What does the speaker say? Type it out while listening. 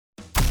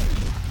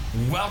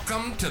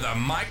Welcome to the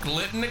Mike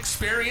Litton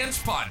Experience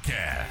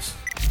Podcast.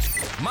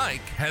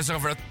 Mike has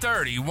over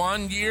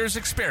 31 years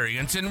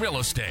experience in real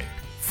estate,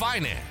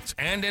 finance,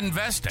 and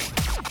investing.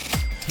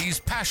 He's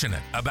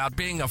passionate about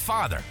being a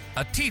father,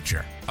 a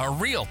teacher, a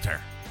realtor,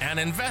 an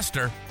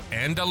investor,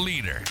 and a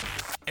leader.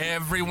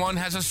 Everyone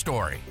has a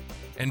story,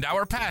 and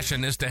our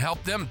passion is to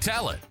help them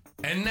tell it.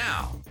 And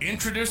now,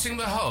 introducing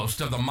the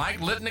host of the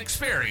Mike Litton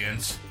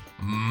Experience,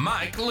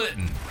 Mike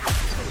Litton.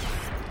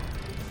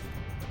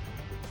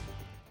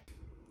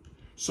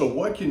 So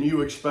what can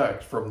you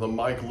expect from the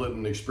Mike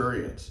Litton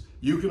Experience?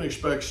 You can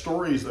expect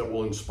stories that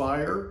will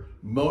inspire,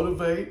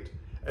 motivate,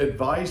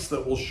 advice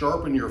that will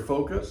sharpen your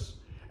focus,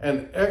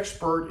 and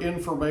expert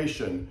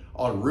information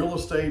on real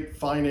estate,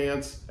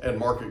 finance, and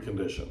market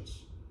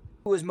conditions.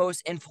 Who was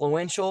most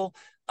influential?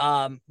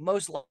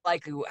 Most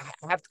likely,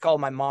 I have to call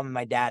my mom and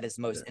my dad as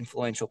the most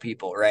influential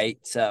people, right?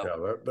 So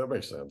yeah, that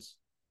makes sense.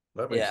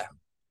 That makes sense.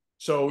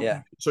 So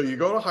you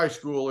go to high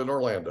school in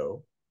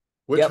Orlando.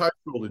 Which high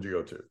school did you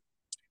go to?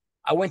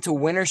 I went to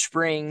Winter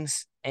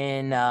Springs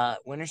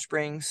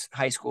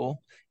High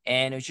School,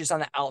 and it was just on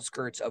the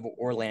outskirts of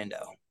Orlando.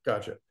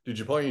 Gotcha. Did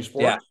you play any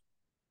sports? Yeah.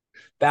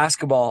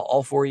 Basketball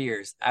all 4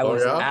 years. I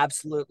was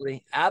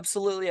absolutely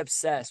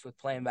obsessed with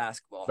playing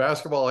basketball.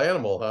 Basketball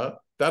animal, huh?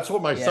 That's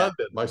what my son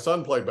did. My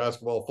son played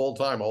basketball full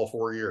time all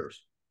 4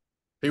 years.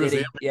 He was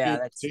the MVP of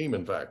the team,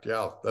 in fact.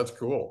 Yeah, that's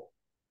cool.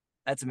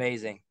 That's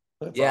amazing.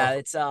 That's awesome.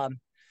 It's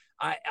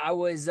I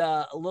was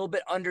a little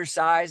bit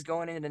undersized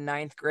going into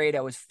ninth grade.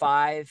 I was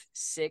 5'6",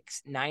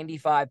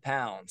 95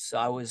 pounds. So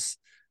I was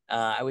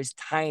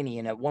tiny,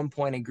 and at one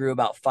point I grew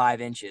about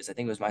 5 inches. I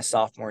think it was my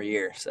sophomore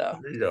year. So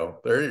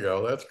there you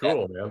go. That's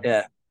cool, man.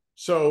 Yeah.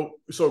 So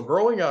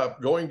growing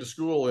up, going to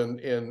school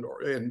in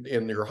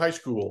your high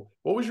school,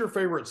 what was your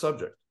favorite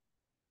subject?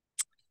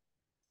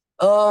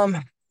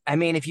 I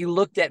mean, if you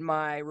looked at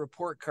my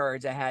report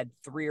cards, I had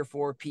 3 or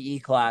 4 PE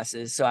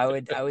classes. So I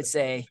would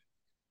say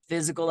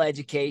physical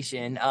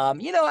education.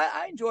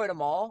 I enjoyed them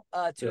all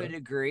to a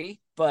degree,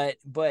 but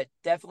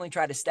definitely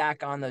try to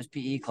stack on those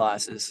PE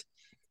classes.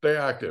 Stay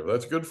active.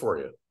 That's good for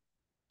you.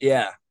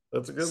 Yeah.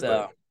 That's a good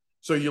thing.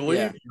 So you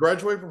leave, you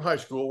graduate from high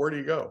school. Where do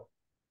you go?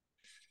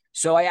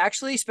 So I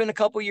actually spent a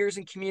couple years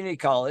in community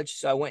college.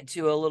 So I went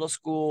to a little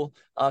school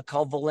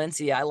called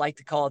Valencia. I like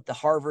to call it the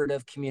Harvard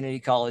of community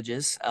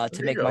colleges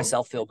to make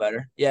myself feel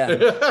better.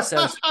 Yeah.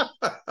 So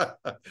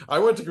I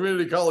went to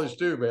community college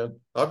too, man.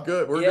 I'm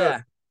good. We're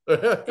good.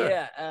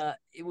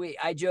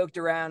 I joked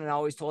around and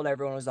always told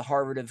everyone it was the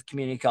Harvard of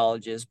community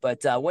colleges,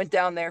 but went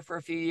down there for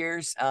a few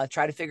years,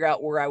 tried to figure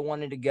out where I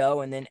wanted to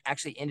go, and then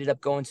actually ended up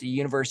going to the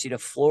University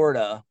of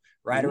Florida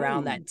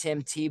around that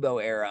Tim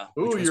Tebow era.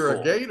 Ooh, you're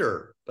cool. A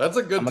Gator. That's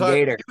a good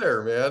time to be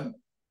there, man.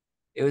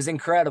 It was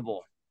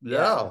incredible.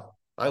 Yeah.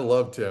 I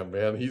love Tim,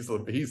 man. He's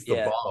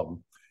the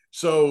bomb.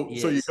 So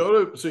you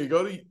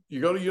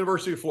go to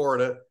University of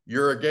Florida.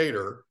 You're a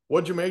Gator.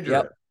 What'd you major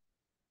in?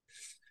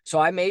 So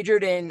I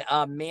majored in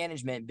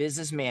management,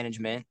 business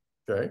management.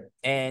 Okay.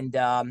 And,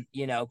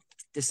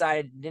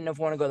 decided didn't know if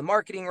I want to go the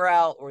marketing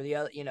route or the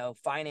other,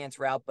 finance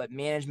route, but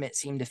management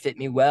seemed to fit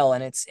me well.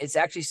 And it's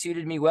actually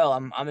suited me well.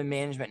 I'm in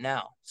management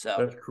now. So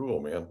that's cool,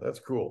 man. That's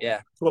cool. Yeah.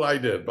 That's what I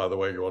did, by the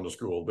way, going to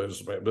school,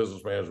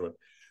 business management.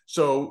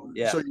 So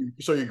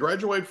you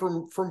graduate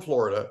from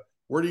Florida.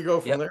 Where do you go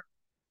from there?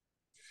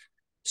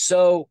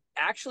 So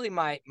actually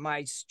my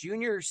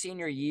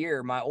senior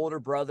year, my older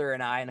brother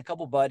and I and a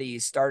couple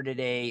buddies started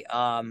a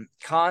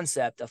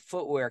concept of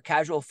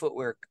casual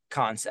footwear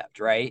concept,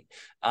 right?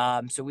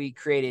 So we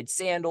created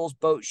sandals,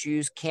 boat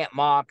shoes, camp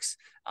mocks.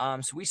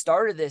 So we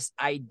started this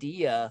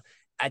idea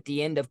at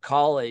the end of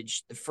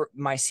college. For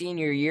my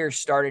senior year,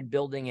 started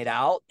building it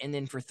out. And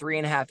then for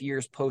 3.5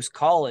 years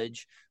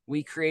post-college,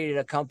 we created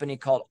a company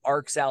called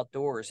ARKS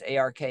Outdoors,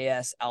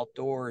 ARKS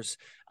Outdoors,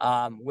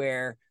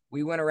 where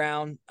we went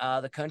around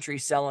the country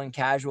selling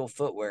casual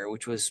footwear,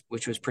 which was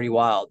pretty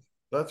wild.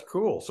 That's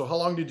cool. So how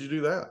long did you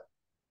do that?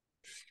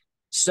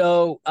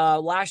 So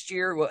last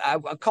year, I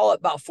call it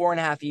about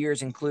 4.5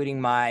 years,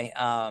 including my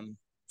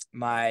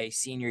my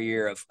senior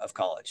year of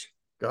college.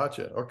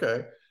 Gotcha.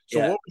 Okay. So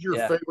what was your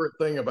favorite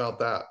thing about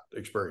that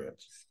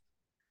experience?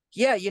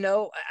 Yeah,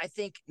 I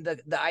think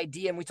the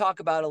idea, and we talk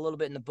about it a little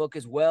bit in the book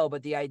as well,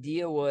 but the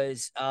idea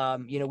was,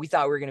 we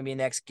thought we were going to be the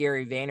next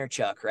Gary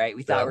Vaynerchuk, right?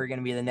 We thought we were going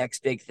to be the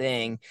next big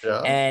thing. Yeah.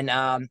 And,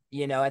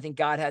 I think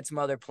God had some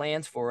other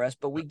plans for us,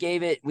 but we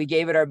gave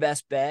it our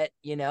best bet.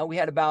 We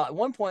had at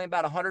one point,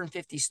 about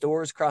 150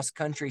 stores across the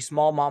country,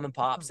 small mom and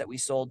pops that we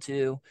sold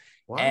to.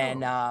 Wow.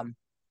 And,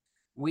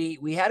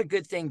 we had a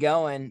good thing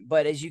going,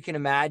 but as you can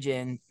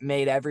imagine,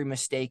 made every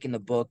mistake in the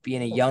book,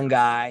 being a young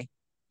guy.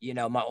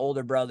 My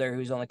older brother,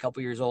 who's only a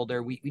couple years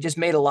older, we just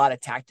made a lot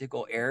of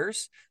tactical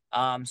errors.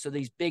 So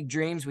these big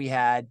dreams we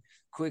had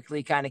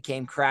quickly kind of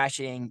came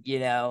crashing,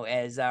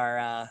 as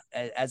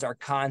our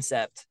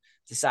concept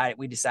decided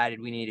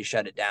we need to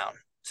shut it down.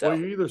 So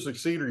you either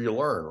succeed or you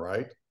learn,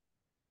 right?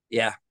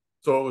 Yeah.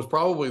 So it was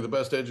probably the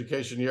best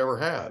education you ever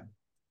had.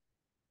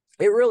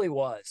 It really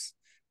was.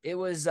 It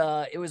was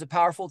a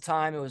powerful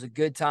time. It was a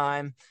good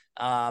time.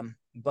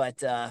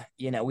 but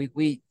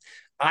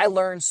I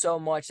learned so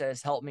much that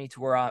has helped me to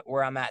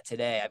where I'm at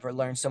today. I've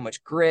learned so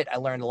much grit. I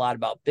learned a lot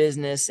about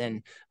business,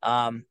 and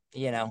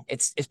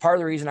it's part of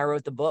the reason I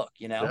wrote the book.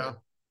 Yeah.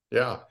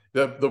 Yeah.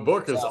 The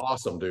book is So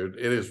awesome, dude.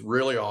 It is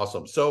really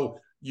awesome. So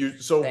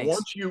thanks.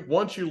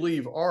 once you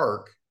leave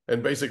ARC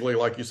and basically,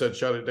 like you said,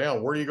 shut it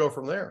down, where do you go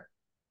from there?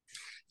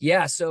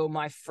 Yeah, so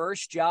my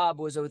first job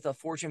was with a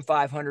Fortune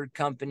 500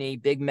 company,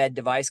 big med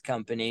device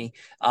company.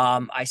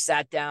 I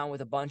sat down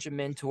with a bunch of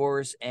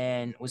mentors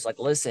and was like,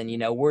 listen,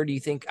 where do you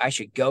think I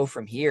should go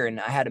from here? And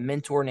I had a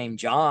mentor named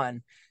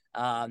John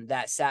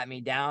that sat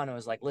me down and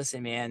was like,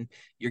 listen, man,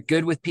 you're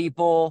good with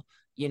people.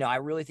 I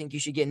really think you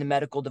should get into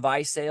medical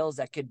device sales.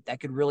 That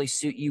could really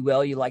suit you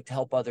well. You like to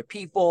help other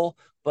people,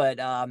 but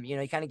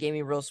he kind of gave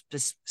me real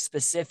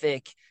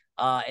specific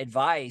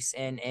advice,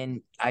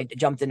 and I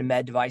jumped into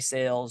med device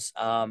sales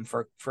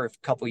for a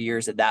couple of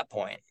years at that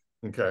point.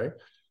 Okay.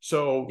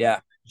 So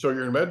Yeah. so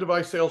you're in med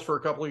device sales for a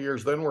couple of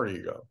years, then where do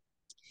you go?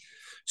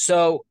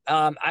 So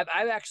I've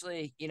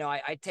actually,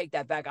 I take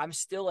that back. I'm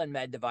still in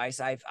med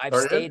device. I've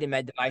Are you? stayed in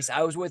med device.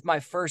 I was with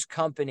my first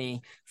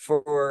company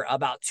for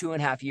about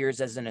 2.5 years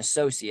as an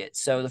associate.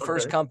 So the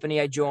first Okay. company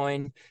I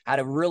joined had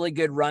a really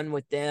good run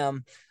with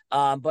them.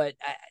 But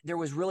there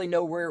was really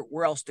nowhere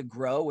where else to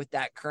grow with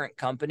that current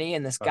company.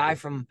 And this guy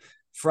Gotcha.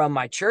 from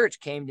my church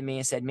came to me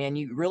and said, man,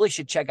 you really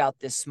should check out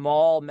this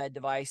small med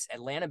device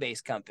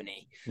Atlanta-based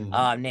company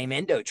Mhm. named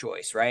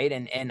EndoChoice, right?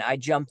 And I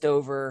jumped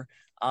over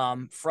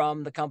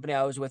from the company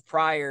I was with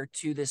prior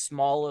to this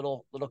small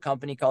little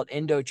company called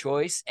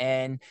EndoChoice,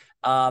 and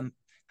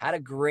had a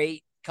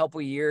great couple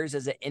years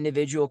as an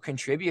individual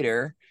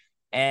contributor.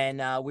 And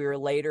we were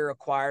later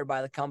acquired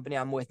by the company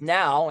I'm with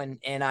now,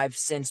 and I've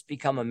since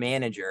become a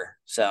manager.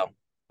 So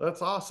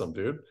That's awesome,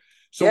 dude.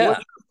 So what's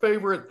yeah. your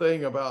favorite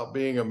thing about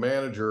being a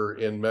manager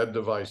in med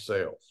device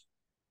sales?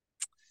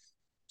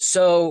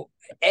 So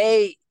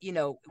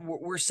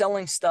we're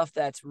selling stuff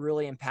that's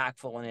really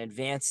impactful and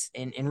advanced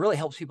and really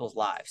helps people's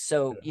lives.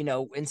 So,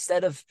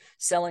 instead of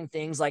selling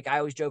things like I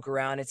always joke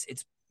around,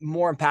 it's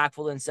more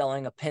impactful than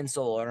selling a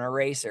pencil or an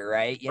eraser,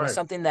 right? Right.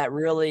 Something that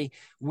really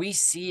we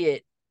see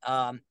it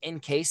in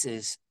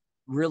cases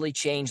really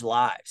change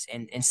lives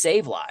and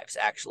save lives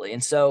actually.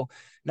 And so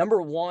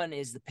number one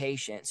is the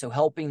patient. So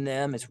helping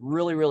them is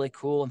really, really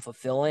cool and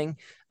fulfilling.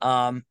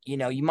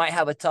 You might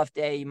have a tough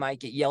day, you might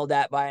get yelled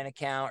at by an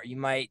account, or you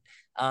might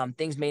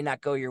things may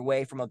not go your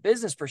way from a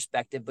business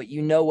perspective, but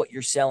what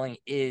you're selling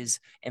is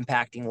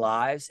impacting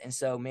lives. And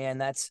so, man,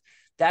 that's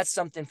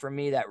something for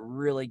me that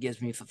really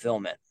gives me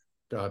fulfillment.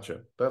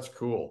 Gotcha. That's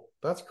cool.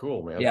 That's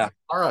cool, man. Yeah.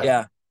 All right.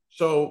 Yeah.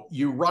 So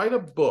you write a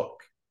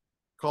book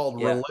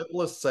called Yeah.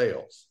 Relentless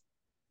Sales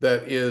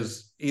that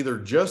is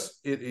either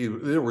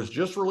it was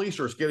just released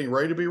or it's getting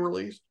ready to be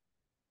released.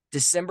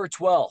 December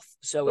 12th.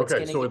 So it's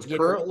Okay, going so to it's get,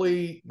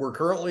 we're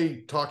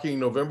currently talking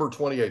November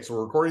 28th. So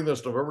we're recording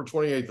this November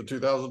 28th of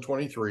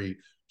 2023.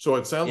 So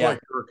it sounds yeah. like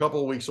you're a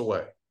couple of weeks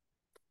away.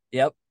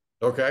 Yep.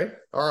 Okay.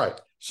 All right.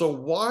 So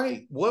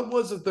what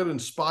was it that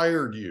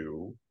inspired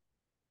you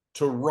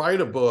to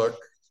write a book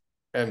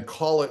and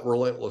call it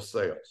Relentless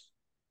Sales?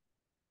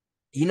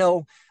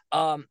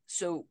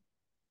 So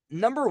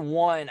number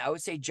one, I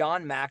would say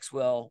John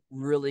Maxwell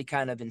really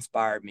kind of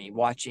inspired me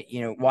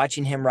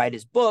watching him write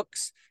his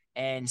books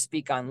and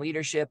speak on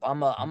leadership.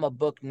 I'm a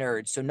book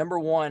nerd. So number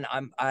one,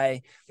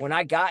 when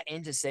I got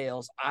into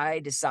sales, I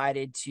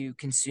decided to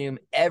consume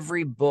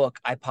every book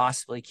I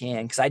possibly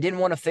can because I didn't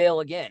want to fail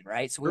again.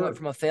 Right. So we went Sure.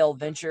 from a failed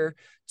venture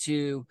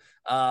to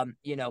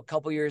a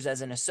couple years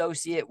as an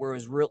associate where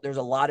there's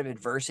a lot of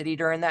adversity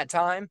during that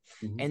time.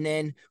 Mhm. And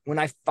then when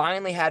I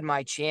finally had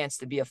my chance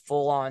to be a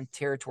full-on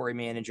territory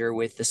manager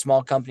with the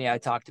small company I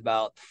talked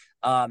about,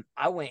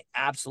 I went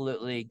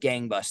absolutely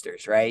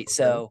gangbusters, right? Okay.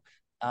 So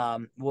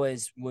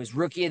was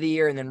rookie of the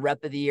year and then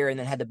rep of the year and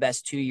then had the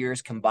best 2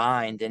 years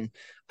combined. And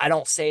I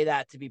don't say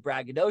that to be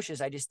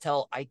braggadocious.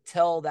 I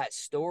tell that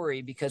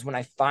story because when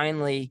I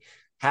finally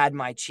had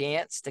my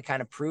chance to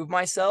kind of prove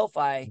myself,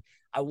 I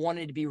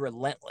wanted to be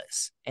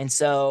relentless. And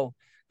so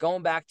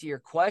going back to your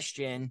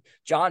question,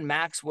 John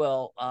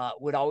Maxwell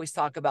would always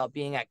talk about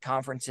being at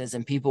conferences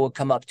and people would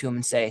come up to him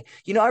and say,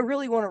 I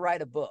really want to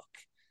write a book.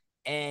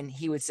 And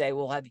he would say,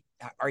 well,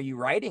 are you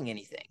writing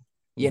anything?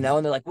 And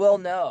they're like, well,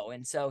 no.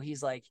 And so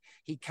he's like,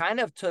 he kind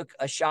of took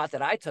a shot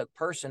that I took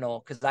personal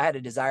because I had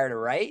a desire to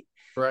write.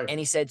 Right. And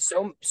he said,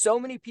 so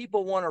many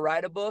people want to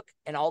write a book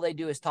and all they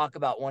do is talk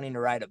about wanting to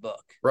write a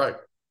book. Right.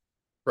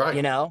 Right.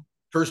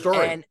 True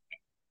story. And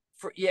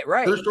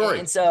right. True story.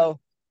 And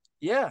so,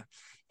 yeah.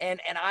 And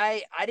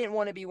I didn't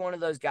want to be one of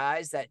those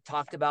guys that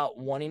talked about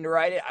wanting to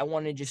write it. I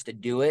wanted just to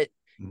do it.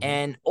 Mhm.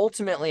 And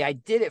ultimately I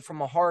did it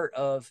from a heart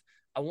of,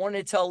 I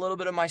wanted to tell a little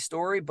bit of my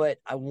story, but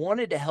I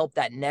wanted to help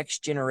that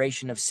next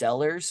generation of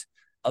sellers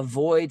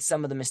avoid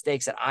some of the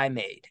mistakes that I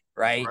made.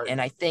 Right.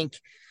 And I think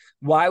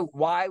why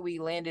we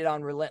landed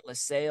on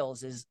Relentless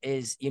Sales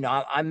is,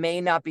 I may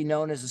not be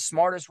known as the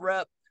smartest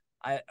rep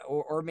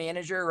or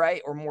manager,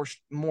 right. Or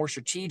more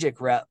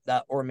strategic rep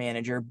or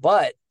manager,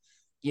 but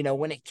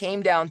when it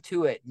came down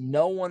to it,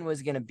 no one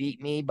was going to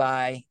beat me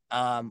by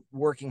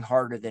working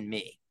harder than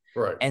me.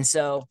 Right. And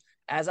so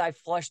as I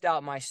flushed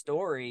out my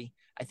story,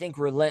 I think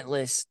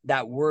relentless,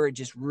 that word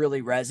just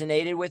really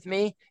resonated with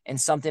me and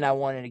something I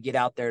wanted to get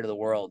out there to the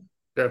world.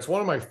 That's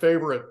one of my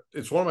favorite.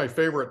 It's one of my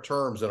favorite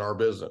terms in our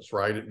business,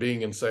 right? It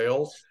being in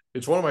sales.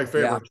 It's one of my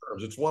favorite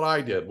terms. It's what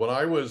I did when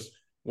I was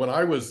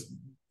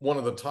one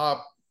of the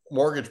top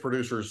mortgage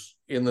producers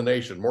in the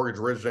nation, mortgage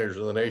originators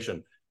in the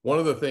nation. One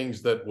of the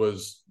things that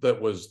was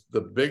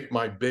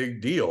my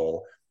big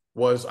deal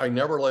was I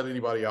never let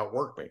anybody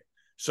outwork me.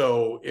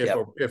 So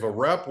if a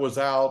rep was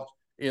out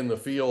in the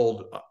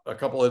field a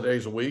couple of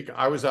days a week,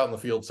 I was out in the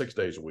field 6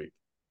 days a week.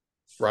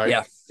 Right.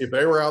 Yeah. If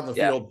they were out in the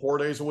field 4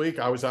 days a week,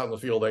 I was out in the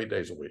field 8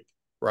 days a week.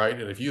 Right.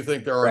 And if you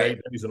think there aren't 8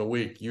 days in a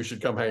week, you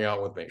should come hang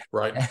out with me.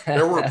 Right.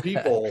 There were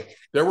people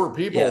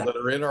that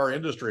are in our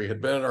industry,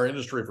 had been in our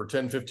industry for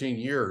 10, 15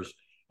 years,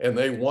 and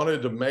they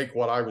wanted to make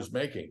what I was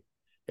making.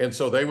 And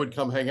so they would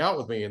come hang out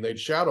with me and they'd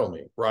shadow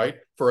me, right,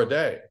 for a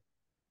day.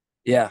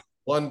 Yeah.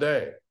 One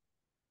day.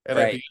 And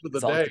at the end of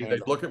the day,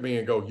 they'd look at me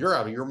and go, "You're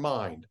out of your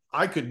mind.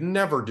 I could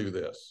never do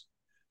this."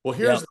 Well,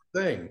 here's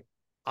the thing.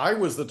 I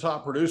was the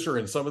top producer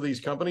in some of these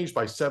companies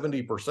by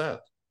 70%.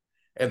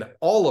 And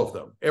all of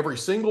them, every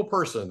single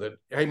person that,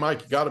 "Hey,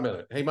 Mike, you got a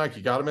minute? Hey, Mike,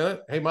 you got a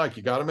minute? Hey, Mike,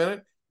 you got a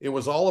minute?" It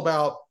was all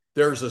about,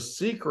 there's a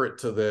secret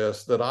to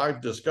this that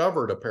I've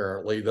discovered,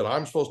 apparently, that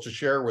I'm supposed to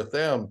share with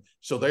them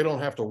so they don't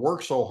have to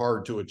work so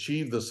hard to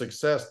achieve the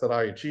success that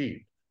I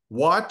achieved.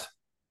 What?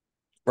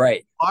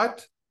 Right.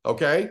 What?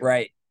 Okay.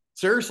 Right.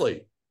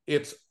 Seriously,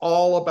 it's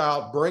all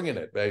about bringing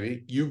it,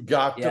 baby. You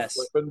got to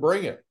flip and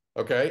bring it.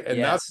 Okay.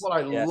 And that's what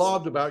I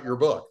loved about your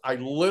book. I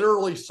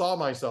literally saw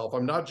myself,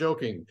 I'm not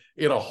joking,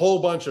 in a whole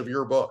bunch of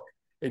your book.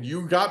 And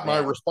you got my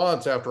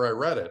response after I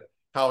read it,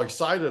 how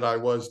excited I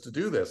was to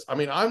do this. I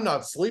mean, I'm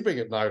not sleeping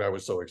at night. I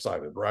was so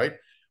excited, right?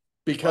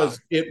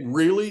 Because it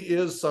really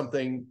is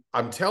something.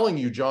 I'm telling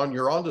you, John,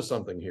 you're onto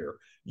something here.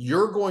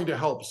 You're going to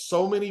help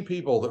so many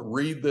people that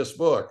read this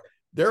book.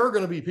 There are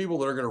going to be people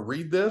that are going to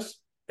read this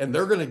and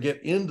they're going to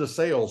get into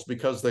sales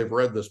because they've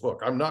read this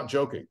book. I'm not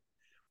joking.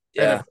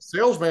 Yeah. And if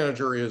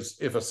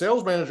a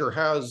sales manager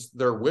has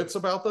their wits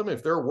about them,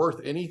 if they're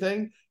worth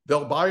anything,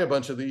 they'll buy a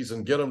bunch of these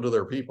and get them to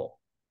their people.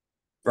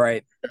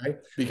 Right. Okay?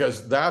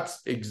 Because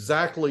that's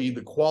exactly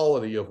the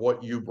quality of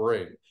what you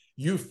bring.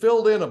 You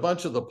filled in a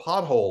bunch of the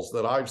potholes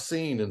that I've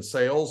seen in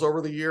sales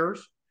over the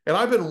years. And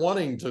I've been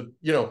wanting to,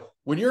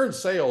 when you're in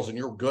sales and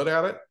you're good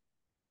at it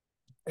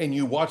and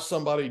you watch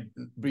somebody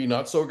be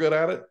not so good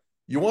at it,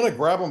 you want to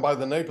grab them by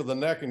the nape of the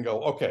neck and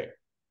go, "Okay,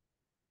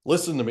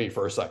 listen to me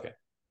for a second.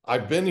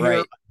 I've been here,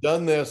 I've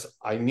done this.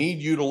 I need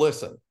you to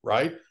listen,"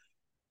 right?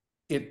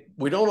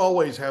 We don't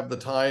always have the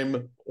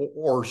time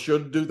or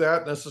should do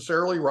that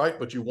necessarily, right?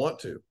 But you want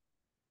to.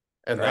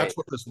 And that's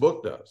what this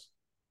book does.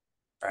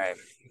 Right.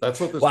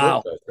 That's what this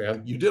book does,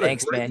 man. You did a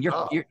great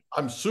job.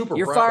 I'm super proud.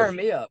 You're firing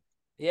me up.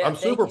 Yeah. I'm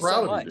super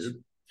proud of you,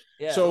 dude.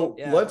 Yeah, so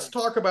let's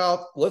talk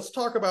about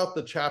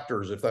the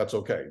chapters, if that's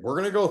okay. We're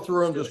going to go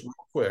through them just real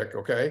quick,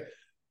 okay?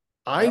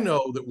 I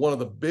know that one of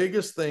the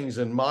biggest things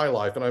in my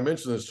life, and I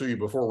mentioned this to you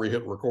before we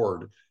hit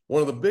record,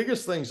 one of the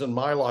biggest things in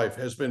my life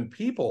has been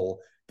people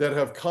that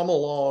have come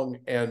along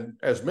and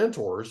as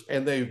mentors,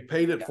 and they've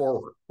paid it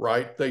forward,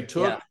 right? They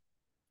took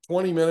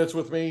 20 minutes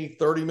with me,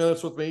 30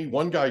 minutes with me.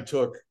 One guy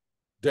took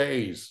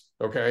days,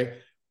 okay,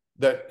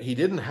 that he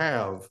didn't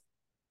have,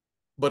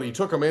 but he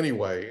took them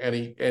anyway,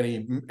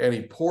 and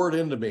he poured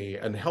into me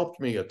and helped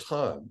me a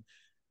ton.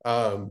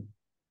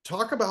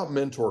 Talk about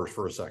mentors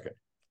for a second.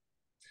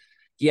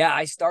 Yeah,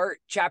 I start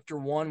chapter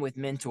 1 with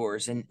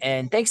mentors,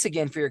 and thanks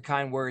again for your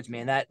kind words,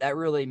 man. That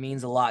really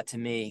means a lot to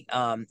me.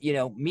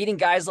 Meeting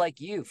guys like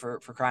you for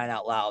crying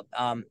out loud,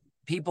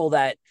 people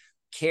that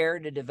care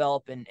to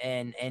develop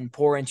and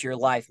pour into your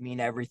life mean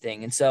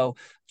everything. And so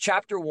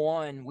chapter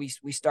 1,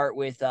 we start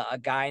with a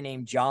guy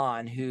named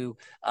John who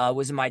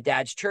was in my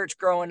dad's church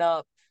growing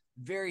up.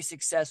 Very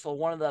successful,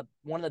 one of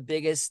the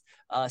biggest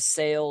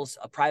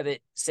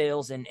private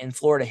sales in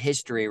Florida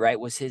history, right?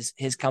 Was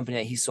his company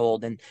that he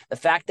sold. And the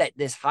fact that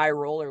this high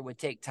roller would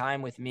take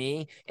time with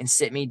me and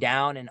sit me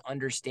down and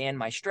understand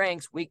my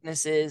strengths,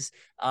 weaknesses,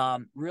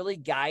 really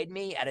guide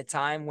me at a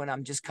time when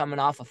I'm just coming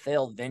off a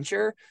failed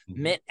venture,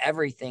 meant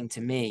everything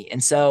to me.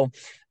 And so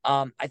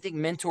I think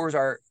mentors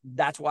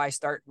that's why I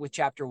start with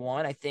chapter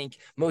 1. I think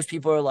most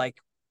people are like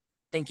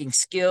thinking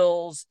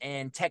skills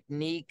and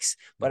techniques,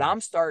 but I'm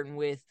starting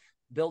with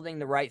building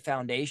the right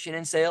foundation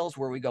in sales,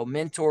 where we go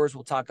mentors.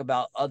 We'll talk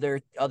about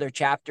other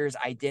chapters,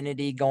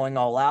 identity, going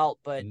all out.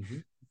 But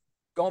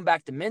going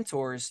back to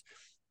mentors,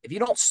 if you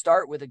don't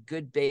start with a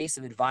good base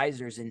of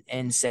advisors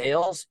in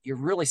sales, you're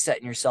really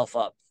setting yourself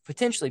up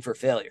potentially for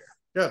failure.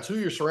 Yeah, it's who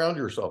you surround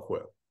yourself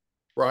with,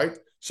 right?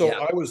 So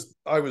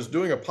I was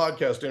doing a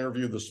podcast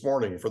interview this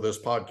morning for this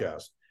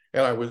podcast,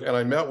 and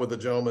I met with a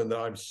gentleman that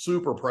I'm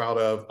super proud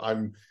of.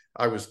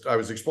 I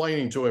was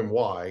explaining to him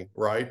why,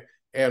 right?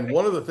 And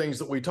one of the things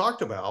that we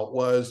talked about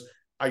was,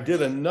 I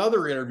did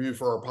another interview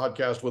for our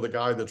podcast with a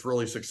guy that's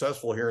really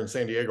successful here in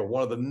San Diego,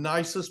 one of the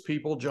nicest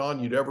people, John,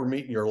 you'd ever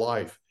meet in your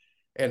life.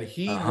 And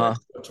he went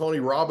to Tony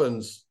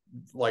Robbins,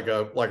 like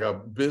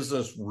a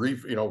business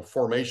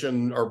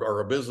formation or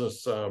a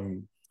business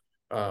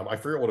I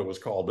forget what it was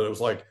called, but it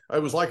was like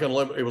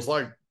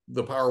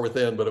The Power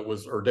Within, but it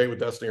was, or Day with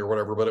Destiny or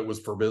whatever, but it was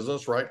for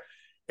business, right?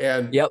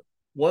 And the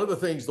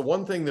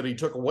one thing that he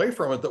took away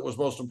from it that was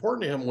most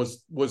important to him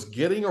was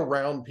getting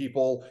around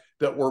people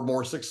that were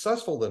more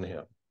successful than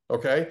him.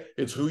 Okay.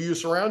 It's who you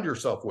surround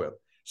yourself with.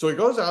 So he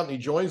goes out and he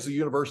joins the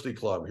university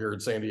club here in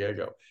San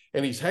Diego,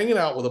 and he's hanging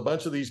out with a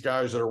bunch of these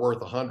guys that are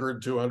worth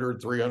 100,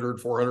 200,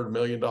 300, 400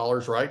 million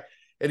dollars, right?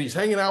 And he's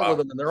hanging out with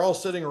them, and they're all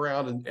sitting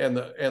around, and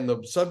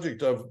the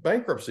subject of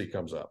bankruptcy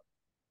comes up.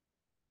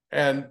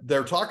 And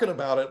they're talking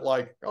about it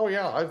like, oh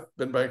yeah, I've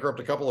been bankrupt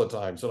a couple of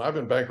times, and I've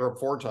been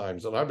bankrupt 4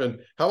 times, and I've been,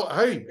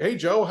 hey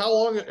Joe,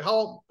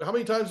 how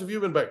many times have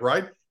you been bankrupt?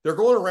 Right? They're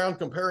going around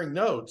comparing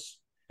notes,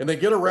 and they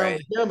get around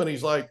to him, and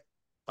he's like,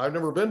 I've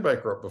never been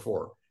bankrupt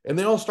before. And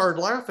they all started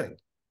laughing.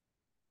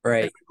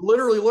 Right. And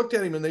literally looked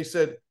at him and they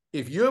said,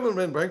 if you haven't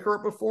been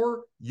bankrupt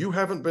before, you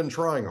haven't been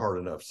trying hard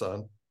enough,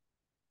 son.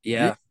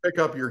 Yeah. You pick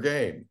up your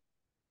game.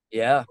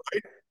 Yeah.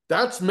 Right?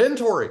 That's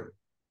mentoring.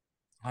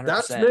 100%.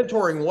 That's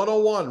mentoring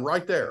 101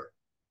 right there.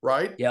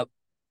 Right? Yep.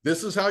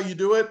 This is how you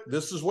do it.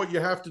 This is what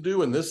you have to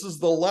do. And this is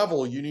the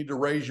level you need to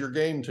raise your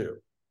game to.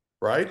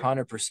 Right?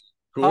 100%.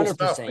 Cool 100%.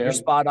 stuff, man. You're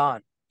spot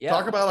on. Yeah.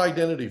 Talk about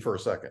identity for a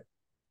second.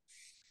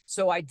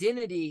 So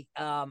identity,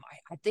 I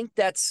think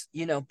that's,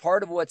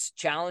 part of what's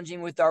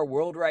challenging with our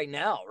world right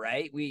now,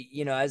 right?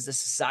 We, as a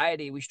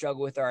society, we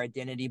struggle with our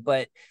identity,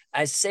 but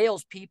as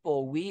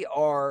salespeople, we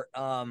are,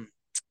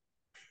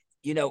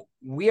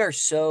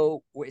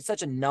 it's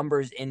such a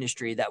numbers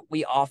industry that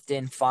we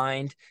often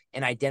find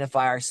and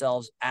identify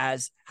ourselves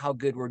as how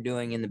good we're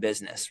doing in the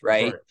business,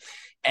 right?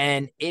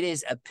 And it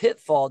is a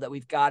pitfall that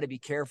we've got to be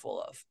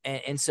careful of.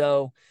 And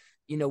so,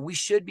 we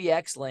should be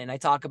excellent. I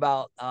talk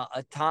about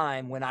a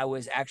time when I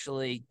was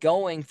actually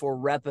going for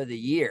rep of the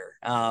year.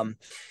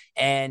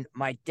 And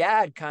my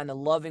dad kind of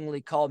lovingly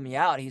called me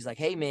out. He's like,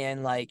 hey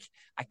man, like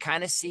I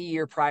kind of see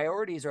your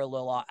priorities are a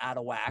little out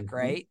of whack. Mm-hmm.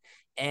 Right.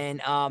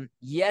 And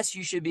yes,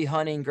 you should be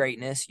hunting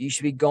greatness. You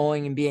should be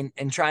going and being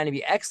and trying to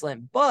be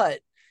excellent.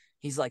 But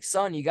he's like,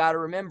 son, you got to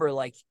remember,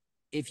 like,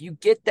 if you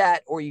get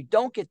that or you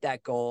don't get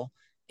that goal,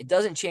 it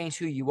doesn't change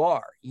who you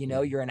are.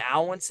 You're an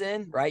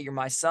Alwinson, right? You're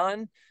my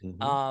son.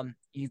 Mm-hmm.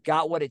 You've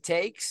got what it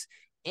takes,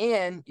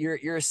 and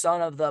you're a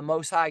son of the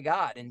Most High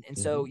God. And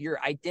mm-hmm. So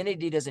your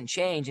identity doesn't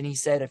change. And he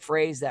said a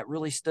phrase that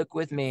really stuck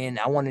with me and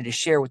I wanted to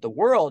share with the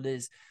world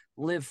is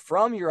live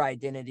from your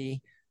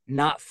identity,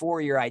 not for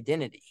your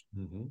identity.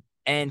 Mm-hmm.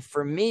 And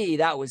for me,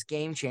 that was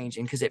game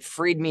changing because it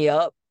freed me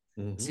up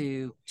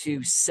mm-hmm.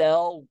 to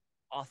sell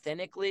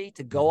authentically,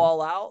 to go mm-hmm.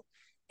 all out.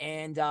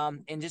 And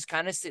just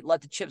kind of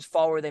let the chips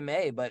fall where they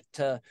may, but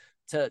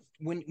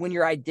when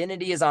your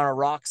identity is on a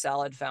rock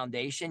solid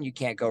foundation, you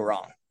can't go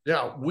wrong.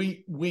 Yeah,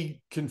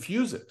 we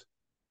confuse it.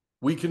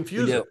 We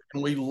confuse it,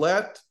 and we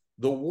let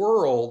the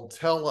world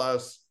tell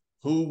us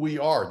who we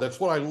are. That's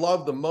what I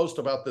love the most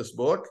about this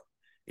book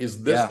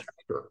is this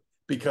chapter,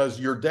 because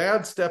your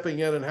dad stepping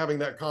in and having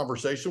that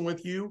conversation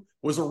with you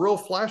was a real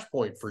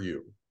flashpoint for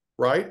you,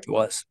 right? It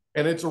was.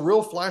 And it's a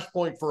real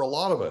flashpoint for a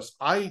lot of us.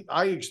 I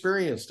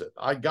experienced it.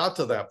 I got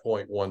to that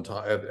point one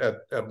time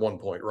at one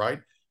point, right?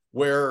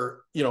 Where,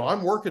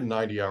 I'm working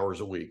 90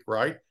 hours a week,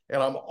 right?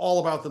 And I'm all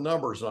about the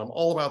numbers, and I'm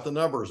all about the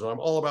numbers, and I'm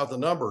all about the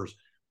numbers.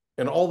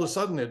 And all of a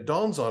sudden it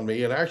dawns on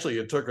me, and actually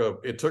it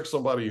took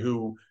somebody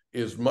who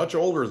is much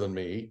older than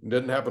me,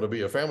 didn't happen to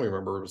be a family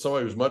member, but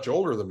somebody who's much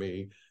older than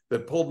me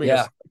that pulled me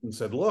aside and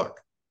said, look,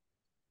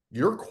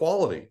 your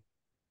quality,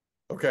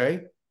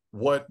 okay,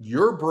 what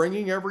you're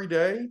bringing every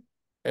day,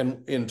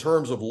 and in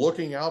terms of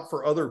looking out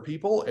for other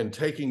people and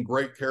taking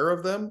great care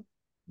of them,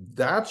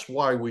 that's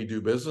why we do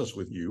business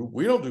with you.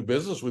 We don't do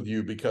business with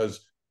you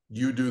because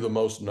you do the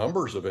most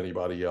numbers of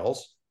anybody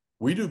else.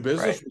 We do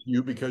business with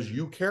you because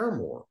you care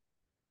more.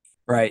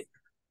 Right.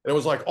 And it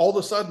was like all of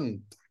a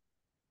sudden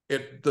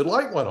the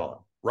light went on,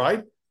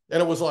 right?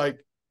 And it was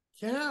like,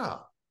 yeah,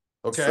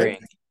 okay.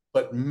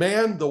 But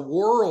man, the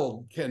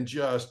world can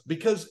just,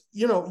 because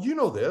you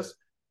know this,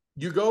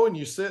 you go and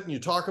you sit and you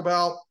talk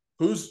about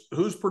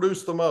who's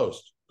produced the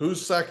most,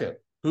 who's second,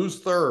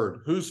 who's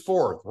third, who's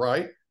fourth,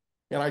 right?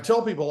 And I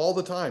tell people all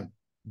the time,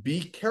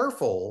 be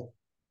careful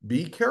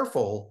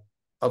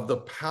of the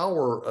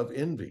power of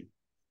envy,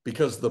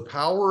 because the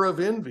power of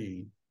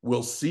envy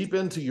will seep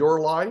into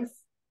your life,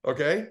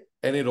 okay?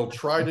 And it'll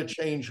try to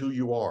change who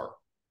you are.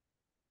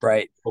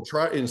 Right. It'll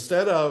try,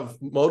 instead of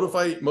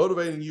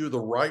motivating you the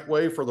right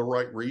way for the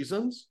right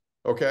reasons,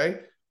 okay?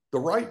 The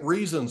right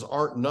reasons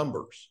aren't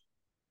numbers,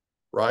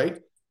 right?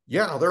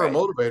 Yeah, they're a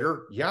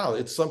motivator. Yeah,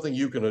 it's something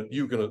you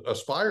can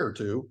aspire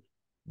to,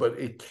 but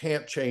it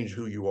can't change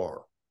who you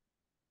are.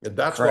 And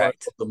that's what I love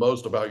the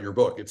most about your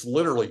book. It's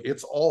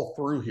all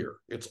through here.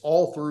 It's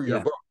all through your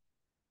book.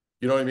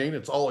 You know what I mean?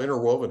 It's all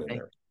interwoven in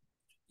there.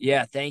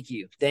 Yeah, thank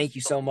you. Thank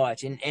you so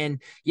much.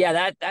 And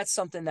yeah, that's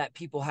something that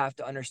people have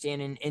to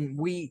understand. And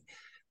we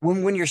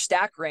when you're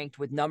stack ranked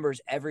with numbers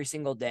every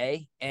single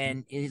day,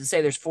 and you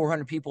say there's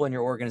 400 people in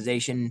your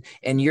organization,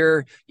 and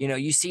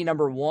you see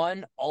number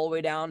one all the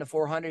way down to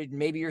 400,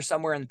 maybe you're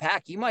somewhere in the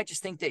pack, you might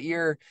just think that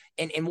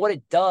and what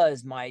it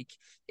does, Mike,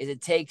 is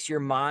it takes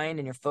your mind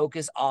and your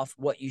focus off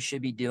what you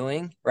should be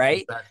doing,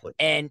 right? Exactly.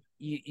 And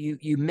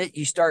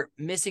you start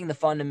missing the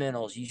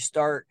fundamentals. You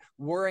start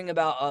worrying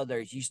about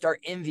others. You start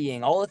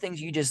envying all the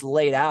things you just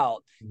laid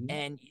out. Mm-hmm.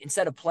 And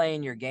instead of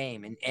playing your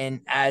game,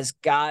 and as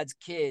God's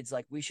kids,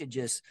 like, we should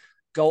just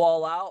go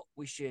all out.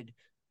 We should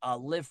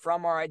live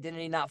from our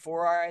identity, not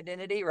for our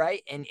identity,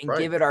 right? And Right.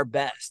 give it our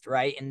best,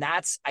 right? And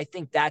I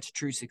think that's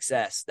true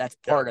success. That's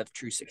part of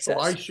true So success.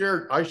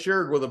 I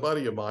shared with a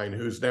buddy of mine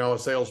who's now a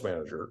sales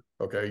manager.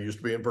 Okay, used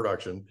to be in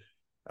production.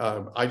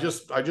 I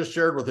just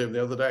shared with him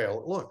the other day.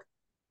 Look,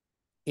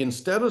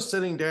 instead of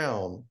sitting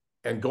down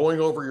and going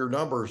over your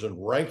numbers and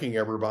ranking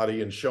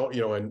everybody and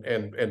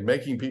and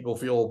making people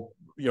feel,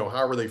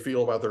 however they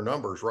feel about their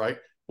numbers, right?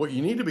 What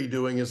you need to be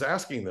doing is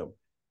asking them,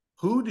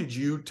 who did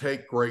you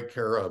take great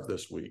care of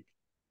this week?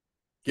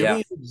 Give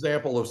me an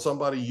example of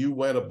somebody you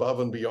went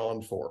above and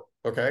beyond for.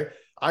 Okay.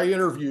 I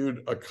interviewed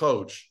a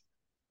coach.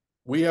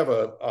 We have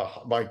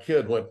my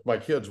kids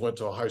went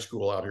to a high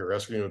school out here,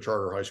 Escondido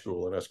Charter High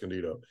School in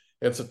Escondido.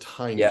 It's a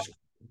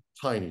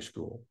tiny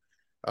school.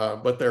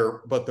 But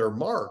their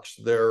marks,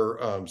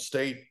 their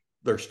state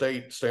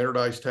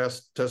standardized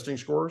testing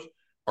scores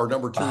are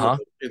number 2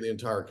 in the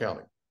entire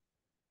county.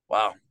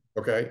 Wow.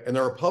 Okay. And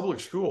they're a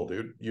public school,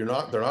 dude. They're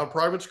not a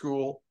private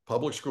school,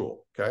 public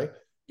school. Okay.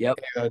 Yep.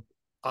 And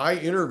I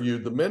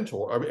interviewed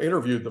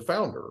the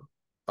founder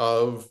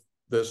of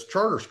this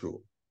charter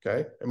school.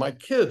 Okay. And my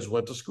kids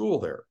went to school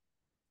there.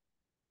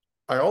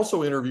 I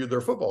also interviewed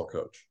their football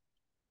coach.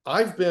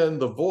 I've been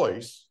the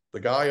voice, the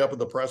guy up in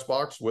the press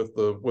box with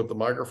the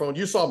microphone.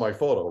 You saw my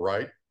photo,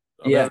 right?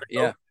 Yeah.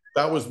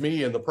 That was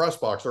me in the press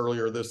box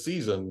earlier this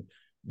season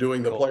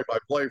doing the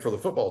play-by-play for the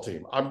football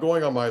team. I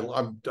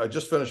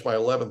just finished my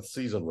 11th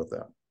season with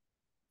them.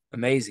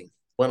 Amazing.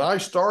 When I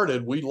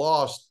started, we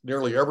lost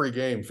nearly every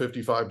game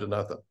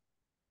 55-0.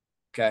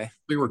 Okay.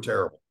 We were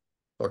terrible.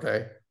 Okay.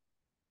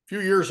 A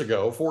few years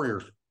ago,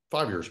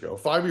 5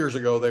 years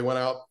ago, they went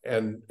out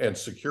and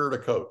secured a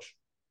coach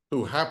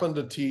who happened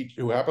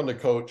to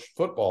coach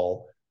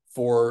football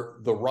for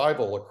the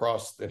rival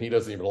across, and he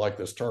doesn't even like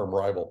this term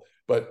rival,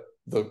 but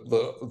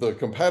the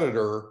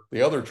competitor,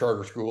 the other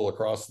charter school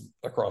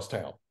across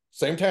town,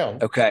 same town.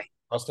 Okay.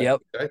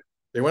 Yep. Okay.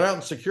 They went out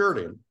and secured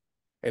him,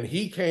 and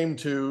he came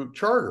to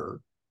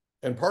charter.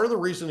 And part of the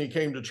reason he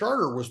came to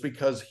charter was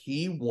because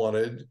he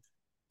wanted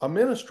a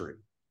ministry.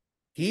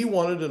 He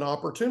wanted an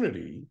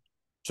opportunity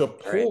to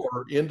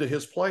pour into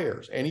his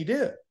players, and he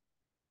did.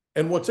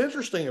 And what's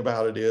interesting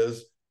about it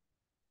is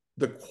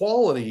the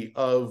quality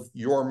of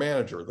your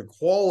manager, the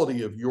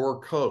quality of your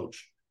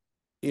coach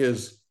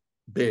is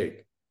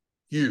big,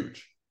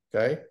 huge.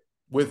 Okay.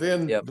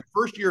 Within the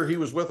first year he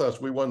was with us,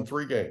 we won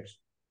 3 games.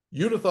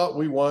 You'd have thought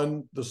we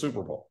won the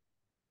Super Bowl.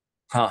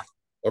 Huh.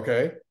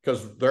 Okay.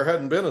 Because there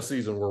hadn't been a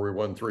season where we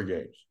won 3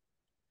 games.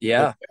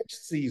 Yeah. The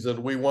next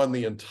season, we won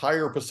the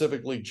entire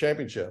Pacific League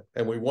Championship,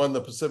 and we won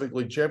the Pacific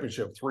League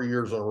Championship 3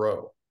 years in a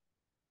row.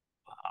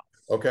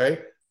 Wow. Okay.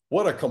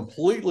 What a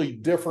completely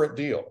different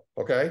deal.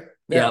 Okay.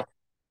 Now,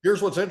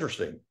 here's what's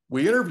interesting.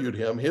 We interviewed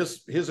him.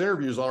 His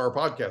interviews on our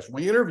podcast.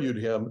 We interviewed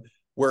him.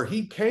 Where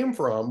he came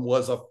from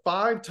was a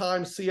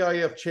 5-time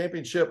CIF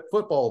championship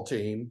football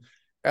team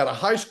at a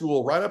high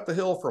school right up the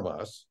hill from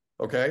us.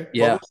 Okay.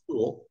 Public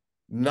school,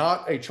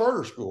 not a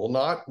charter school,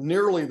 not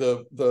nearly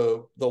the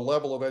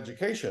level of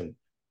education,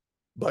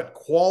 but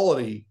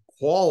quality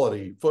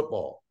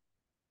football.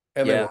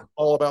 And they were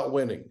all about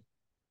winning.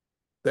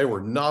 They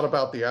were not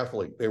about the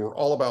athlete. They were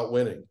all about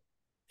winning.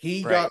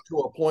 He got to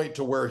a point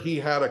to where he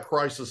had a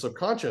crisis of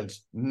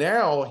conscience.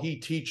 Now he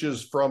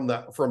teaches from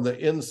the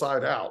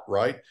inside out,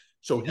 right?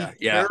 So he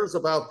cares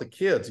about the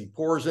kids. He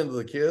pours into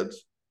the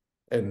kids,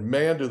 and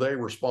man, do they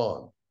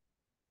respond.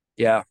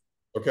 Yeah.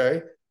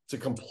 Okay. It's a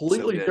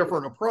completely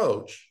different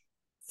approach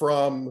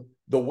from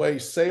the way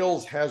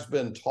sales has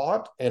been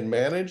taught and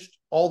managed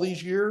all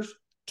these years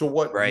to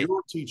what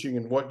you're teaching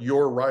and what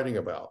you're writing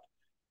about.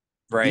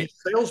 Right. These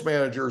sales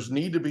managers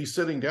need to be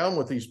sitting down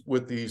with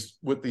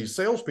these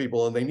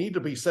salespeople, and they need to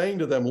be saying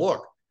to them,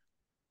 look,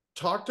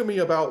 talk to me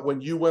about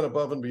when you went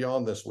above and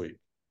beyond this week.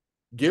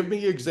 Give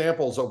me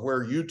examples of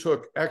where you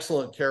took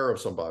excellent care of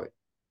somebody.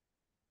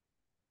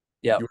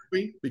 Yeah.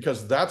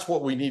 Because that's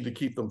what we need to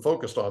keep them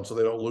focused on so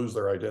they don't lose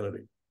their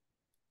identity.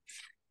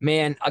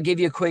 Man, I'll give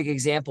you a quick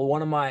example.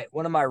 One of my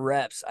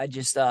reps,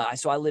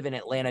 so I live in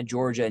Atlanta,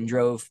 Georgia, and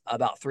drove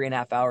about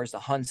 3.5 hours to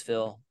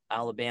Huntsville,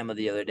 Alabama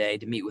the other day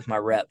to meet with my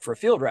rep for a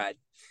field ride.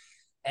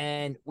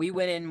 And we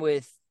went in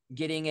with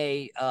getting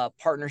a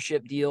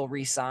partnership deal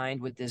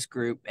re-signed with this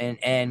group.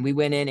 And we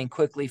went in and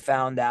quickly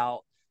found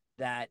out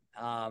that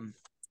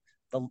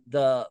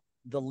the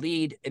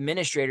lead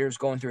administrator was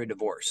going through a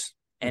divorce,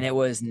 and it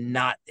was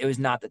not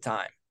the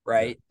time.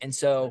 Right. And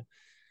so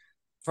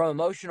from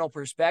emotional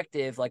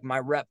perspective, like my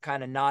rep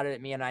kind of nodded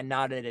at me and I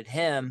nodded at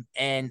him,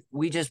 and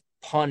we just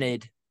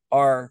punted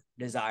our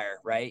desire,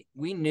 right?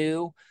 We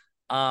knew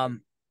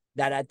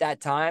that at that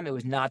time it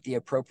was not the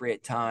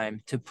appropriate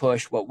time to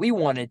push what we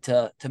wanted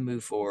to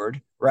move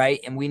forward, right?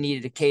 And we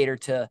needed to cater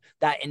to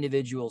that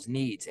individual's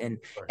needs.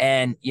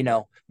 And you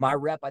know, my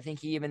rep, I think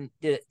he even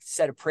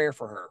said a prayer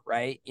for her,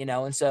 right? You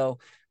know, and so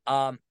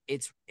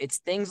it's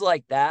things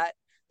like that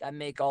that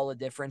make all the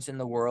difference in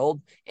the world.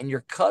 And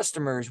your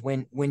customers,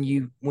 when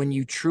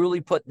you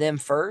truly put them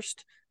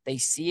first, they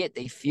see it,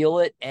 they feel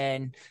it,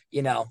 and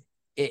you know,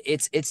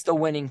 it's the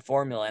winning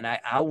formula. And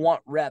I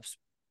want reps,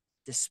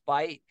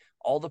 despite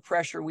all the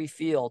pressure we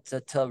feel,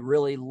 to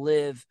really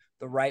live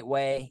the right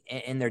way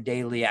in their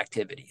daily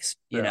activities,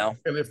 you know?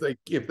 And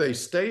if they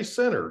stay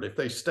centered, if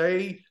they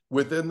stay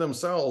within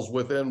themselves,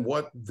 within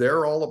what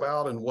they're all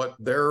about and what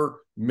their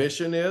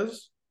mission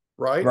is,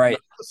 right? Right.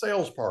 Not the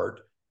sales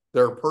part,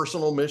 their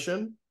personal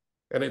mission.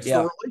 And it's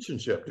the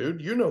relationship,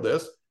 dude. You know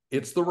this.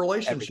 It's the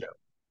relationship.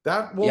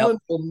 That woman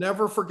will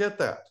never forget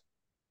that.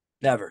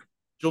 Never.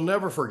 She'll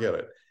never forget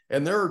it.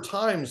 And there are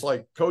times,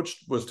 like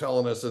Coach was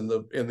telling us in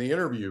the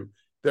interview,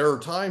 there are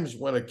times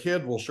when a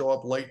kid will show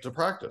up late to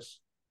practice.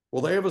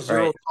 Well, they have a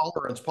zero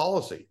tolerance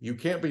policy. You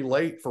can't be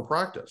late for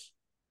practice,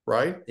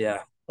 right? Yeah.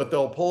 But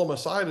they'll pull them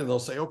aside and they'll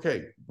say,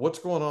 okay, what's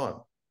going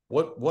on?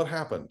 What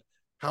happened?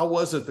 How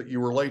was it that you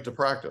were late to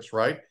practice,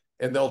 right?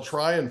 And they'll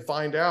try and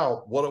find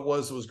out what it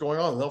was that was going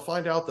on. And they'll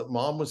find out that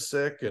mom was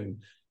sick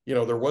and, you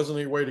know, there wasn't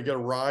any way to get a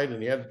ride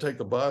and he had to take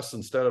the bus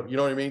instead of, you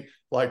know what I mean?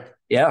 Like,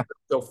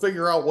 they'll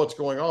figure out what's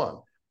going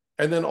on.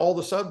 And then all of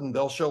a sudden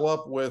they'll show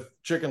up with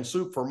chicken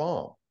soup for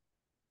mom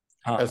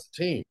as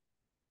a team.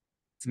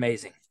 It's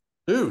amazing.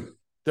 Dude,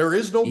 there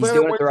is no He's better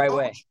doing way it the right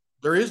way.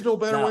 There is no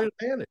better way to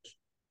manage.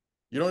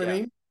 You know what I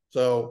mean?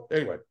 So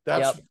anyway,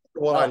 that's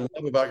what I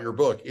love about your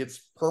book. It's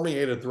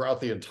permeated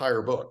throughout the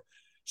entire book.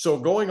 So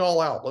going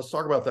all out, let's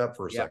talk about that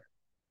for a second.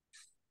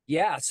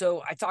 Yeah.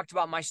 So I talked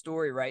about my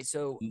story, right?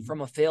 So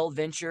from a failed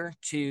venture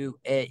to,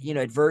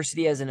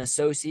 adversity as an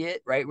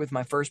associate, right? With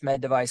my first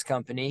med device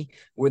company,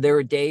 where there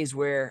were days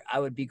where I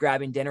would be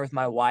grabbing dinner with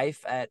my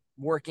wife at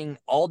working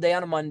all day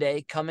on a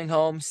Monday, coming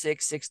home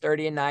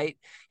 6:30 at night,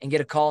 and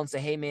get a call and say,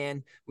 hey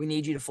man, we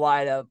need you to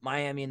fly to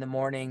Miami in the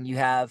morning. You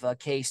have a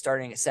case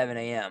starting at 7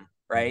 a.m.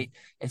 Right.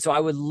 And so I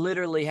would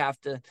literally have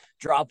to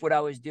drop what I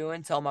was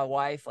doing, tell my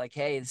wife like,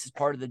 hey, this is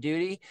part of the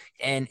duty.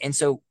 And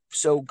so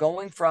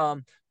going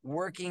from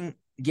working,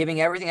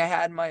 giving everything I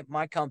had in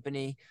my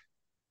company,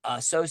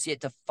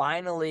 associate, to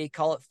finally,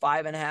 call it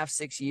 5.5,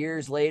 6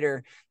 years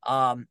later,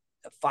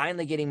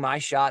 finally getting my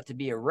shot to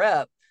be a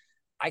rep,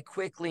 I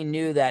quickly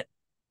knew that,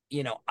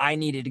 you know, I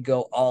needed to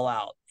go all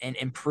out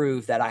and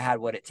prove that I had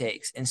what it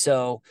takes. And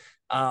so,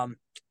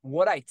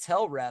 what I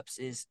tell reps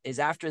is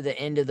after the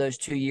end of those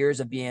 2 years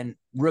of being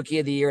rookie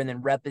of the year and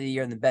then rep of the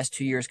year and the best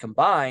 2 years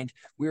combined,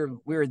 we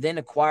were then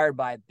acquired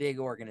by a big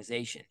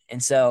organization.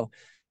 And so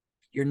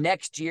your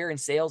next year in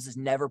sales is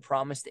never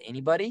promised to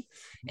anybody.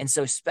 And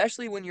so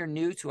especially when you're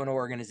new to an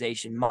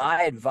organization,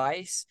 my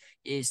advice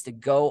is to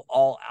go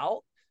all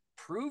out,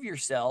 prove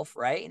yourself,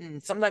 right?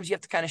 And sometimes you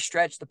have to kind of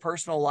stretch the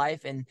personal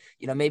life and,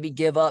 you know, maybe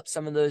give up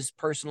some of those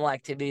personal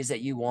activities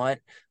that you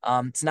want.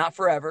 It's not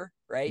forever,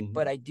 right?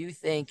 But I do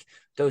think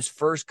those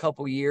first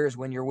couple years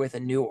when you're with a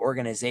new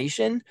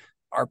organization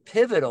are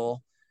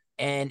pivotal.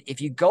 And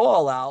if you go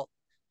all out,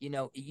 you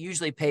know, it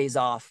usually pays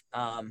off.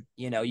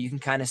 You know, you can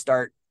kind of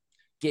start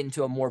getting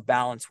to a more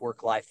balanced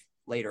work life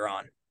later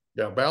on.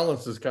 Yeah,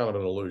 balance is kind of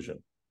an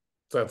illusion.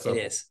 That's it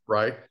is,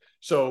 right?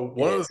 So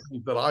one of the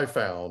things that I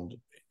found,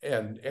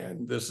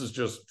 and this is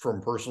just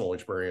from personal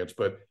experience,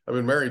 but I've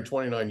been married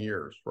 29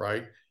 years,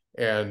 right?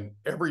 And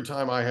every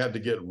time I had to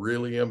get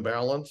really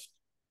imbalanced,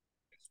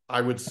 I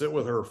would sit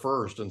with her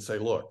first and say,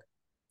 look,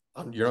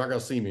 you're not going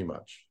to see me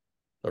much.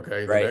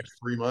 Okay. The next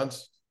 3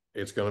 months,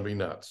 it's going to be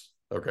nuts.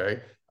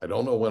 Okay. I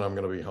don't know when I'm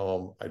going to be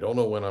home. I don't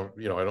know when I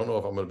don't know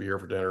if I'm going to be here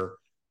for dinner,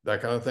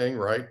 that kind of thing.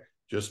 Right.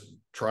 Just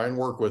try and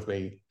work with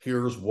me.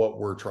 Here's what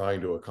we're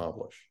trying to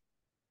accomplish.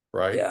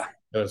 Right. Yeah.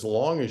 And as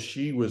long as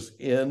she was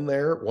in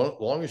there, as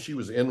long as she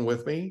was in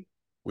with me,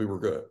 we were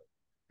good.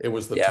 It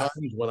was the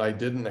times when I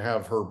didn't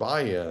have her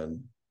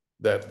buy-in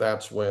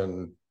that's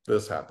when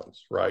this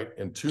happens, right?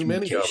 And too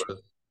many of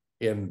us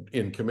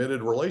in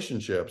committed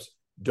relationships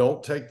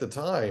don't take the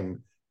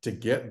time to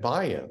get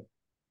buy-in.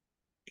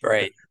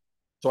 Right.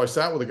 So I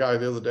sat with a guy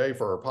the other day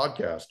for our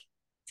podcast,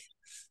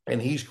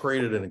 and he's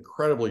created an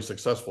incredibly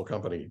successful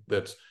company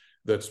that's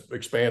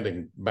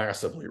expanding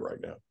massively right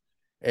now.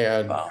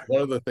 And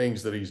one of the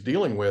things that he's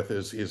dealing with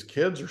is his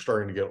kids are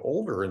starting to get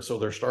older. And so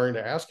they're starting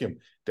to ask him,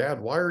 Dad,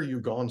 why are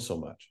you gone so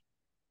much?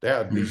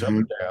 Dad, these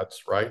other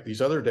dads, right? These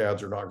other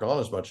dads are not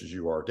gone as much as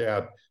you are.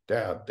 Dad,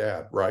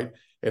 right?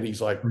 And he's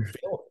like,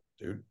 feel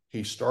it, dude.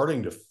 He's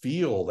starting to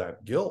feel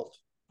that guilt.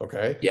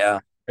 Okay. Yeah.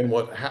 And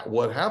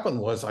what happened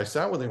was I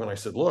sat with him and I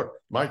said, look,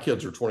 my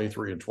kids are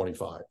 23 and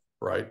 25,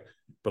 right?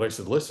 But I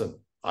said, listen,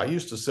 I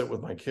used to sit with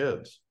my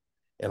kids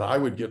and I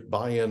would get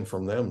buy-in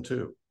from them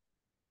too.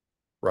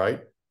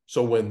 Right.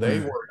 So when they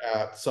were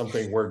at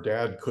something where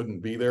dad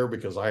couldn't be there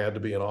because I had to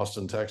be in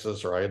Austin,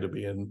 Texas, or I had to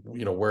be in,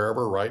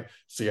 wherever, right?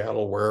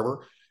 Seattle,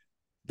 wherever,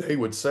 they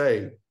would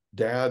say,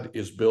 dad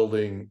is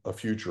building a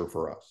future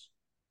for us.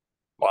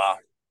 Wow.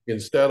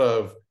 Instead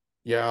of,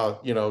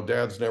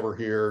 dad's never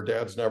here,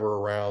 dad's never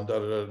around, da,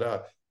 da, da,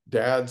 da.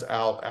 Dad's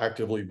out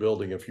actively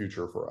building a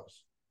future for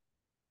us.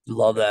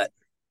 Love that.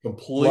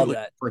 Completely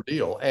different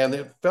deal. And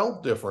it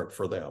felt different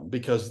for them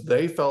because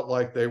they felt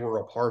like they were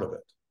a part of it,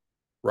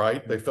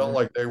 right? They felt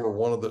like they were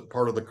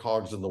part of the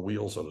cogs in the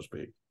wheel, so to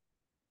speak.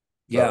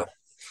 Yeah. So,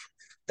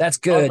 that's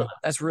good. confidence.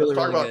 That's really, Let's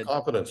talk really about good.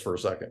 confidence for a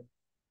second.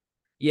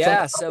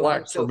 Yeah. Something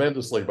lacks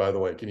tremendously, by the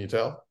way. Can you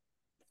tell?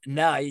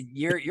 No,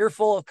 you're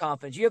full of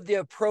confidence. You have the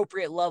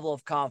appropriate level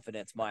of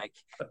confidence, Mike.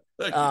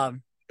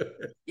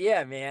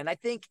 Yeah, man. I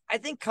think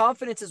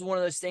confidence is one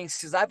of those things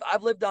because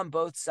I've lived on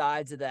both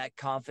sides of that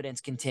confidence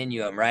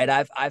continuum, right?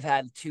 I've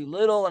had too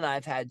little and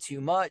I've had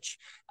too much.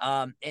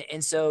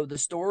 And so the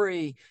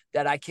story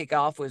that I kick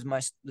off was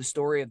the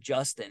story of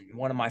Justin,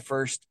 one of my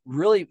first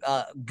really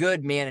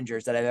good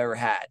managers that I've ever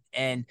had.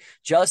 And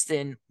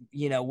Justin,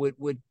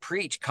 would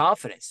preach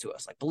confidence to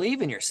us, like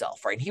believe in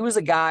yourself, right? He was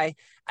a guy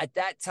at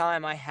that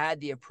time. I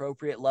had the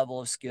appropriate level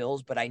of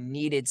skills, but I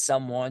needed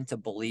someone to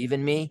believe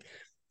in me.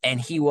 And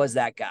he was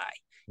that guy.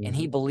 And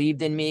he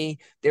believed in me.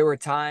 There were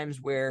times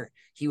where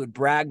he would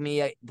brag to me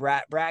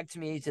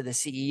to the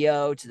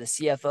CEO, to the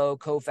CFO,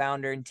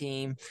 co-founder and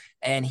team.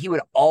 And he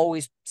would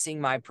always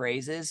sing my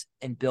praises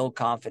and build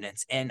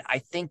confidence. And I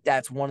think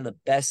that's one of the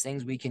best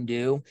things we can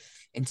do.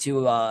 And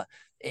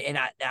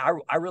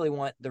I really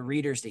want the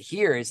readers to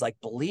hear is like,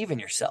 believe in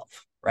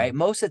yourself, right?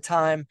 Most of the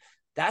time,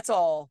 that's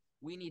all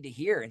we need to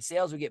hear. In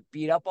sales, we get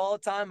beat up all the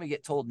time. We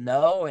get told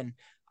no. And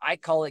I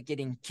call it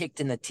getting kicked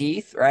in the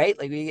teeth, right?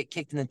 Like we get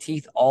kicked in the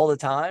teeth all the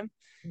time.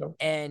 Yep.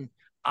 And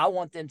I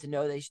want them to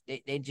know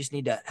they just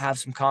need to have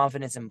some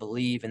confidence and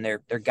believe in their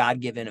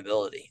God-given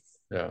ability.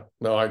 Yeah,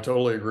 no, I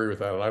totally agree with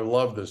that. And I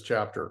love this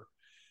chapter.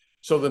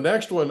 So the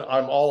next one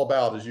I'm all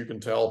about, as you can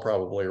tell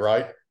probably,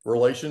 right?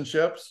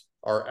 Relationships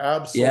are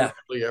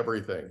absolutely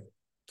everything.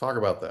 Talk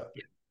about that.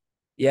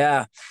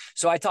 Yeah.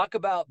 So I talk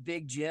about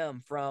Big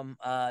Jim from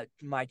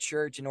my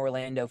church in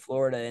Orlando,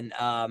 Florida,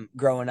 and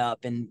growing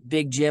up. And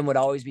Big Jim would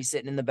always be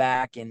sitting in the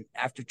back. And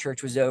after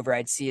church was over,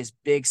 I'd see his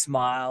big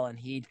smile, and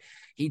he'd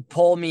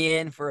pull me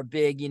in for a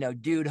big,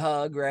 dude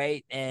hug,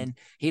 right? And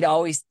he'd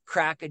always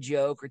crack a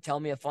joke or tell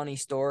me a funny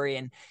story.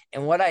 And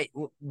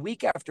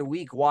week after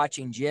week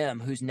watching Jim,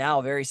 who's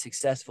now very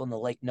successful in the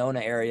Lake Nona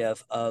area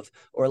of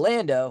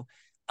Orlando,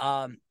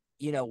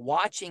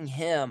 watching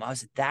him,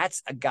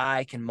 that's a guy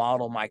I can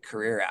model my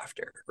career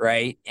after,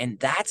 right? And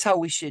that's how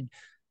we should.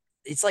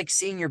 It's like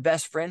seeing your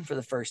best friend for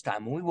the first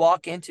time. When we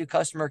walk into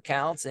customer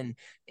accounts and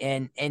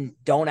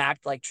don't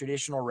act like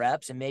traditional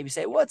reps and maybe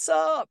say, "What's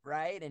up?"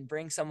 right? And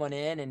bring someone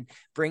in and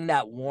bring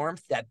that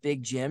warmth that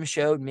Big Jim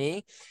showed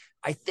me.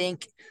 I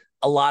think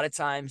a lot of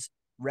times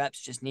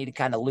reps just need to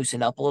kind of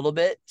loosen up a little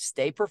bit,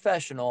 stay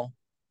professional,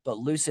 but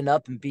loosen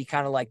up and be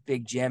kind of like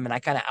Big Jim. And I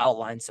kind of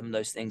outlined some of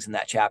those things in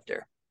that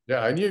chapter.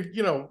 Yeah,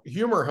 and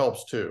humor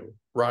helps too,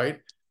 right?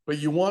 But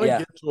you want to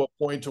get to a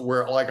point to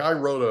where, like, I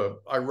wrote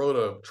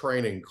a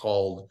training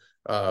called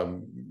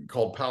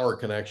Power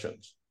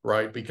Connections,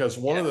 right? Because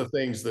one of the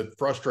things that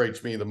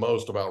frustrates me the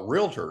most about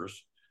realtors,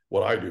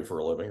 what I do for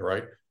a living,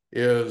 right,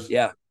 is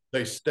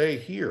they stay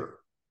here.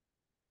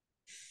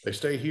 They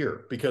stay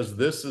here because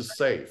this is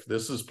safe.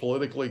 This is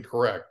politically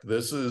correct.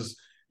 This is,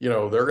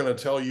 they're going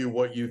to tell you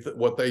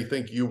what they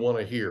think you want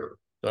to hear.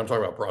 And I'm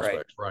talking about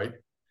prospects, right?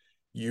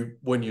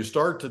 When you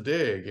start to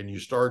dig and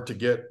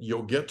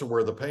you'll get to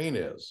where the pain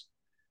is.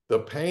 The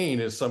pain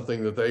is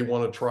something that they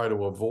want to try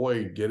to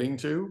avoid getting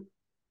to.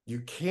 You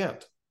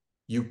cannot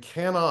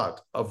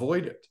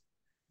avoid it.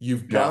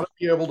 You've got to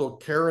be able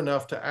to care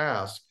enough to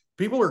ask.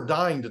 People are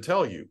dying to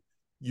tell you.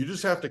 You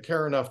just have to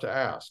care enough to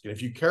ask. And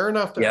if you care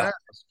enough to ask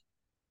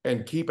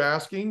and keep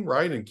asking,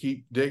 right, and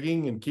keep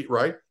digging and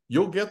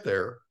you'll get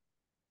there.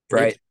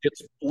 Right.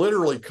 It's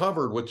literally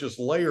covered with just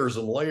layers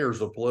and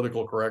layers of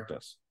political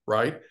correctness.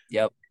 Right?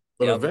 Yep.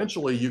 But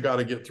eventually you got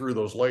to get through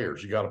those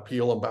layers. You got to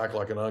peel them back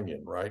like an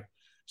onion, right?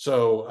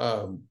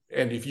 So,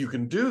 and if you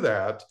can do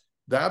that,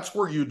 that's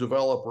where you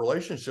develop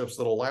relationships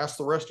that'll last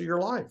the rest of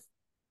your life.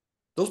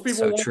 Those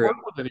people won't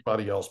work with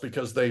anybody else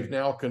because they've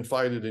now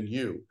confided in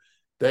you.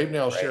 They've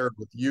now shared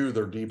with you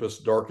their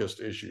deepest, darkest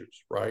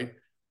issues, right?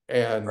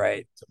 And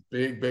it's a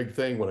big, big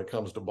thing when it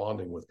comes to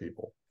bonding with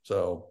people.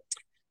 So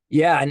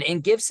yeah,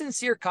 and give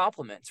sincere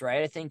compliments,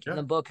 right? I think in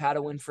the book, How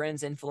to Win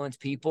Friends, Influence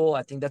People,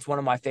 I think that's one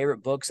of my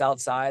favorite books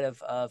outside of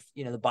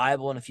the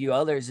Bible and a few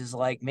others is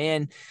like,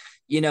 man,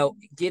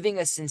 giving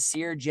a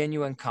sincere,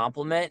 genuine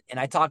compliment. And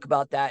I talk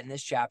about that in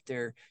this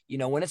chapter,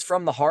 when it's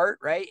from the heart,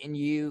 right? And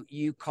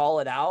you call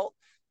it out,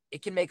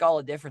 it can make all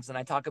the difference. And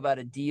I talk about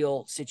a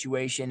deal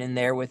situation in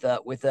there with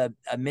a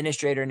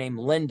administrator named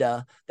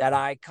Linda that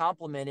I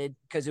complimented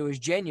because it was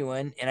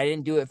genuine, and I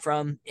didn't do it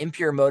from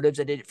impure motives.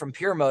 I did it from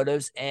pure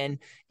motives, and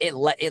it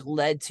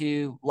led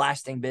to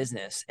lasting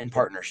business and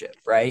partnership,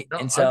 right? Yeah,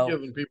 And I've so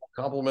given people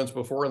compliments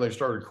before, and they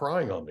started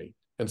crying on me,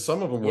 and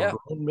some of them were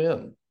grown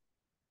men.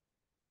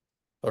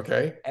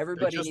 Okay,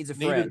 everybody needs a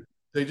friend.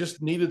 They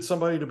just needed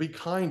somebody to be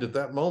kind at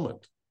that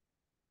moment.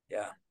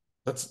 Yeah,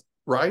 that's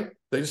right.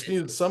 They just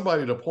needed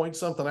somebody to point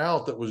something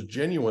out that was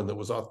genuine, that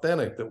was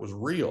authentic, that was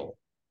real.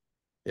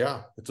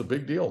 Yeah, it's a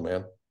big deal,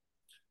 man.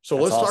 So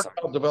let's talk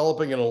about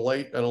developing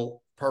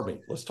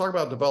let's talk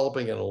about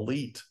developing an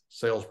elite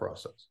sales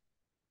process.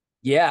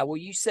 Yeah, well,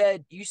 you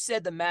said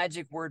the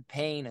magic word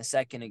pain a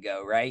second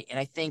ago, right? And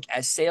I think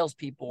as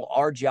salespeople,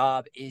 our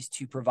job is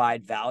to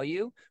provide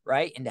value,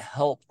 right, and to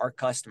help our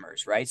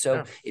customers, right?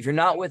 So if you're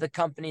not with a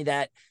company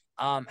that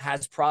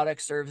has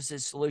products,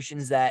 services,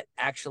 solutions that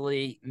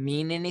actually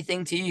mean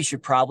anything to you, you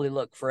should probably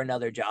look for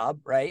another job,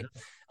 right?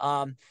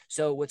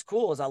 So what's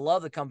cool is I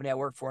love the company I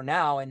work for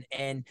now,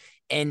 and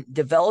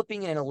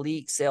developing an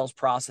elite sales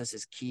process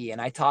is key.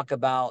 And I talk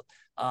about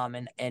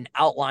an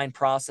outline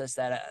process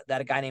that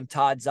a guy named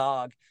Todd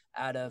Zog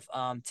out of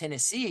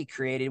Tennessee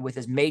created with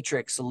his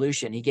Matrix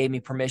solution. He gave me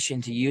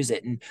permission to use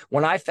it. And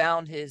when I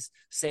found his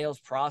sales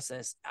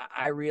process,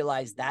 I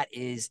realized that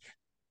is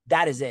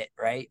it,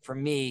 right? For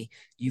me,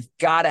 you've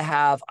got to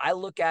have, I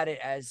look at it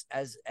as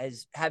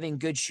having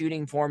good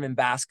shooting form in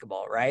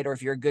basketball, right? Or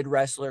if you're a good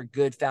wrestler,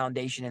 good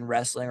foundation in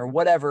wrestling, or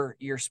whatever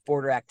your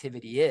sport or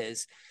activity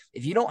is.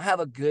 If you don't have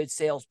a good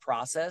sales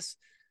process,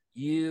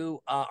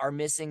 you are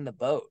missing the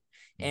boat.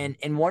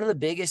 And one of the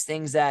biggest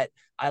things that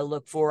I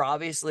look for,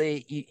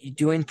 obviously, you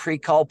doing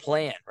pre-call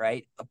plan,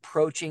 right?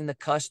 Approaching the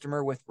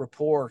customer with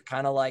rapport,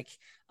 kind of like,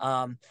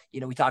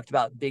 we talked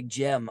about Big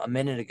Jim a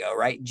minute ago,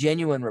 right?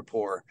 Genuine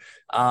rapport.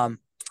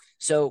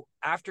 So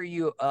after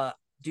you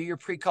do your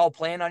pre-call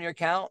plan on your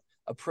account,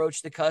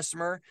 approach the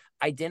customer,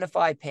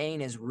 identify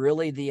pain is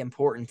really the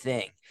important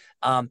thing.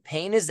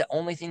 Pain is the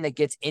only thing that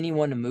gets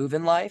anyone to move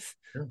in life.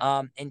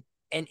 And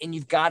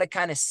you've got to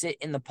kind of sit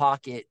in the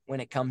pocket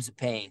when it comes to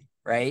pain.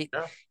 Right.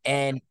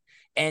 Yeah.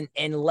 And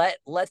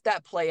let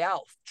that play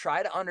out.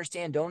 Try to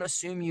understand. Don't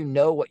assume you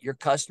know what your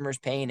customer's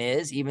pain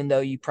is, even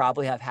though you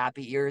probably have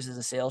happy ears as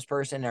a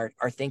salesperson or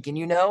are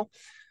thinking,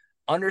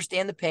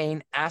 understand the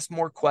pain, ask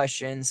more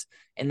questions.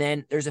 And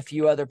then there's a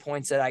few other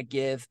points that I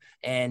give,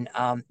 and,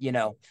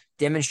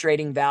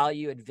 demonstrating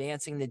value,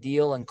 advancing the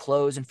deal, and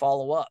close and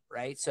follow up.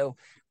 Right. So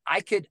I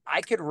could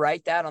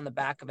write that on the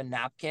back of a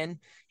napkin.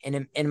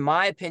 And in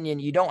my opinion,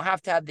 you don't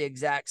have to have the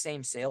exact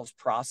same sales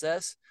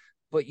process,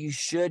 but you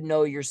should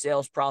know your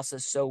sales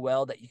process so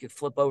well that you could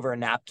flip over a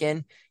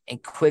napkin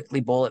and quickly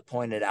bullet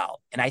point it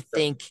out. And I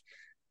think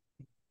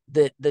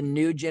the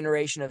new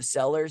generation of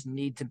sellers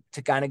need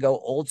to kind of go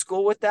old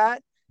school with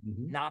that,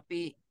 not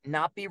be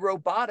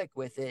robotic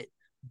with it,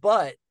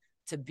 but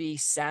to be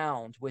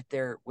sound with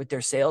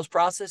their sales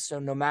process. So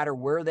no matter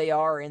where they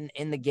are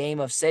in the game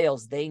of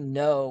sales, they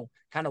know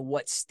kind of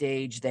what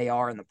stage they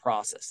are in the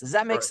process. Does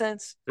that make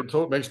sense?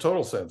 It makes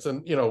total sense.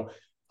 And,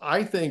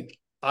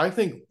 I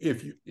think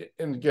if you,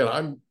 and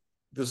again,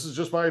 this is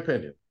just my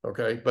opinion.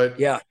 Okay.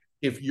 But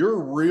if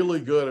you're really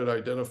good at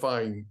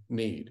identifying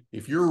need,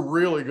 if you're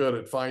really good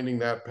at finding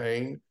that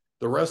pain,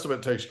 the rest of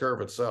it takes care of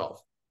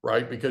itself,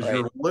 right? Because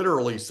you're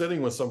literally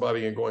sitting with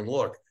somebody and going,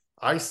 look,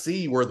 I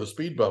see where the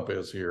speed bump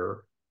is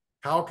here.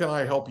 How can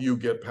I help you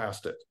get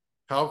past it?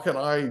 How can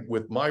I,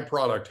 with my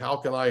product, how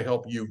can I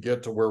help you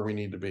get to where we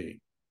need to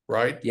be?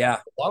 Right. Yeah.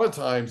 A lot of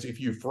times, if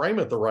you frame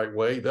it the right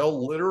way,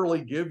 they'll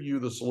literally give you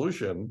the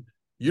solution.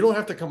 You don't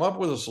have to come up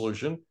with a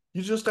solution.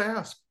 You just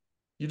ask.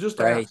 You just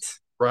ask,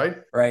 right?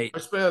 Right. I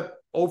spent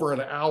over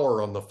an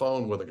hour on the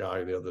phone with a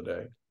guy the other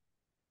day,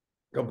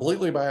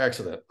 completely by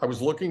accident. I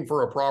was looking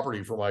for a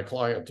property for my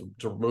client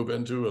to move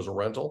into as a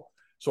rental.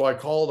 So I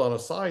called on a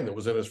sign that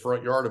was in his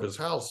front yard of his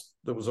house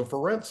that was a for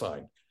rent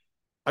sign.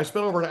 I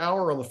spent over an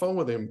hour on the phone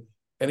with him,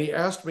 and he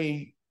asked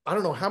me, I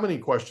don't know how many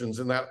questions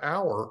in that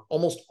hour.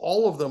 Almost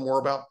all of them were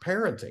about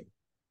parenting.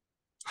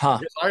 I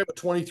have a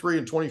 23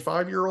 and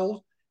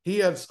 25-year-old. He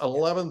had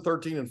 11,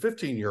 13, and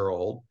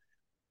 15-year-old.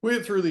 We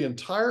went through the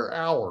entire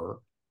hour,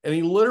 and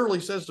he literally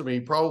says to me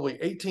probably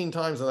 18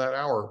 times in that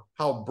hour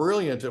how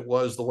brilliant it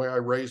was the way I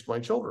raised my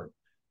children,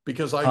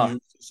 because I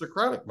used the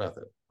Socratic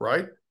method,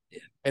 right?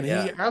 And he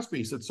asked me,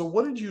 he said, so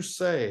what did you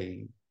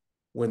say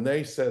when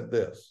they said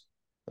this?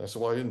 And I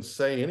said, well, I didn't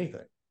say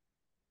anything.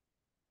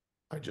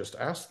 I just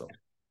asked them,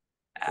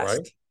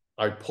 right?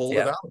 I pulled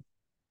it out,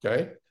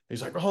 okay?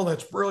 He's like, oh,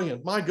 that's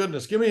brilliant. My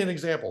goodness, give me an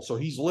example. So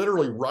he's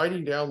literally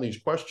writing down these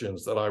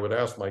questions that I would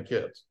ask my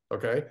kids,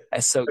 okay?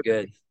 That's so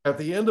good. At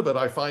the end of it,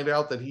 I find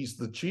out that he's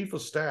the chief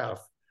of staff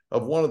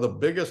of one of the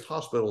biggest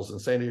hospitals in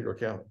San Diego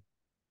County.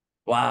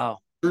 Wow.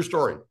 True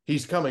story.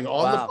 He's coming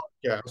on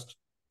the podcast,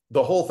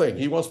 the whole thing.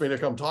 He wants me to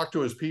come talk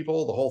to his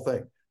people, the whole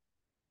thing.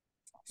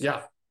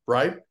 Yeah,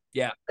 right?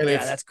 Yeah. And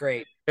that's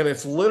great. And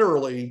it's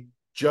literally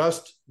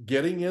just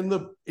getting in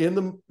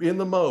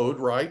the mode,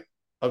 right?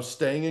 of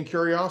staying in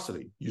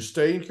curiosity. You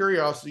stay in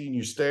curiosity and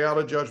you stay out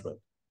of judgment.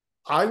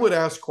 I would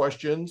ask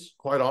questions,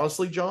 quite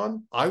honestly,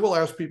 John. I will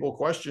ask people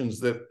questions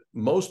that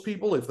most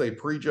people, if they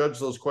prejudge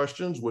those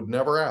questions, would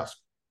never ask.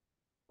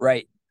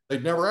 Right.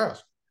 They'd never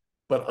ask.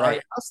 But right.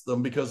 I ask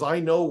them because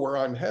I know where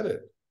I'm headed,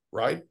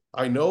 right?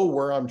 I know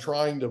where I'm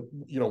trying to,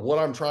 what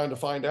I'm trying to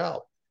find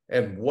out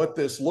and what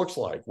this looks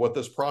like, what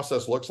this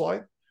process looks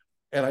like.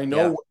 And I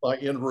know what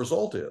my end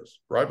result is,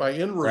 right? My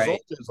end result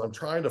is I'm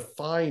trying to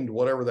find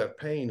whatever that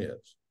pain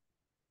is.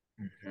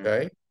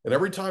 Okay. And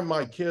every time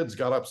my kids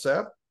got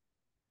upset,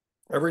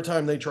 every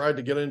time they tried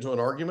to get into an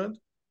argument,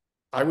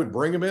 I would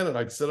bring them in and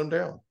I'd sit them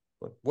down.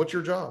 What's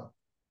your job?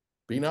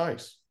 Be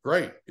nice.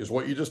 Great. Is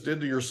what you just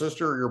did to your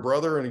sister or your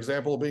brother an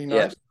example of being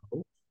nice?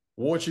 Yeah.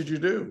 What should you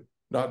do?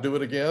 Not do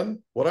it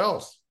again? What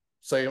else?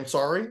 Say I'm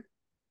sorry,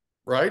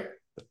 right?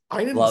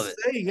 I didn't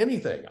say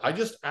anything. I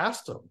just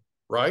asked them,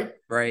 right?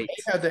 Right.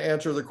 They had to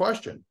answer the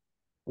question.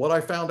 What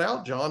I found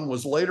out, John,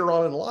 was later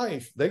on in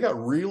life, they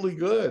got really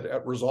good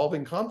at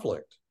resolving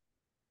conflict.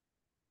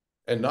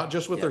 And not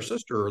just with their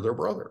sister or their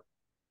brother.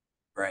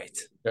 Right.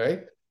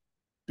 Okay.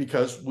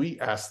 Because we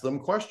asked them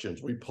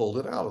questions. We pulled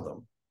it out of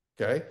them.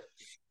 Okay.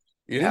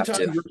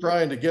 Anytime you're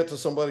trying to get to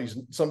somebody's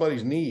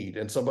need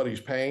and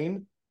somebody's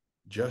pain,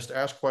 just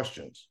ask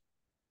questions.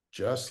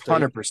 Just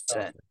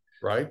 100%.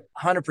 Right.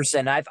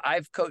 100%.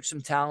 I've coached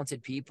some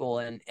talented people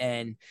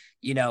and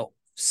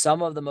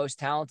some of the most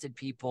talented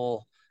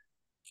people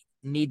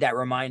need that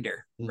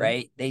reminder,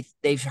 right?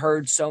 They've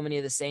heard so many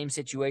of the same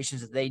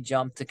situations that they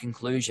jump to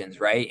conclusions,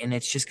 right? And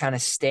it's just kind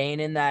of staying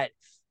in that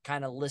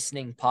kind of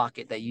listening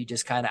pocket that you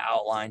just kind of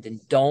outlined,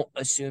 and don't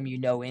assume you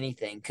know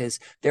anything, because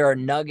there are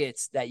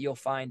nuggets that you'll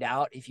find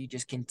out if you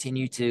just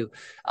continue to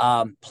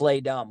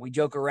play dumb. We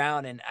joke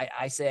around and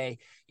I say,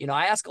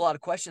 I ask a lot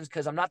of questions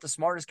because I'm not the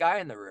smartest guy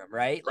in the room,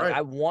 right? Like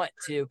I want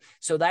to,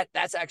 so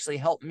that's actually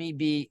helped me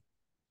be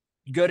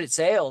good at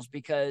sales,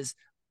 because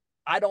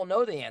I don't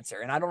know the answer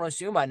and I don't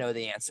assume I know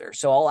the answer.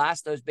 So I'll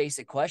ask those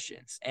basic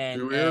questions.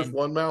 And 2 ears,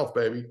 one mouth,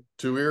 baby.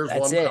 2 ears,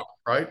 one mouth,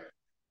 right?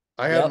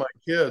 I had my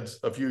kids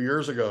a few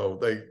years ago.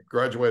 They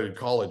graduated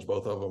college,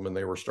 both of them, and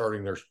they were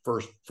starting their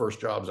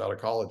first jobs out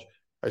of college.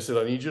 I said,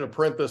 I need you to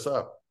print this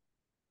up.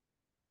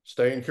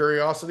 Stay in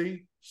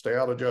curiosity, stay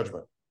out of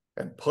judgment,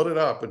 and put it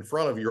up in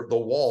front of the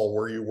wall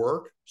where you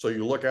work, so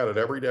you look at it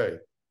every day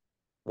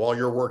while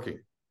you're working.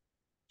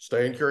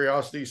 Stay in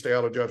curiosity, stay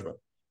out of judgment.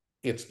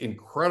 It's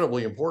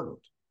incredibly important.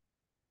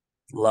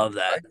 Love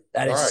that.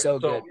 That is so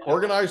good.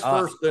 Organize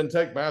first, then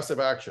take massive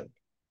action.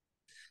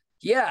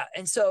 Yeah.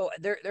 And so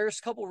there's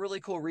a couple really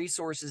cool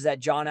resources at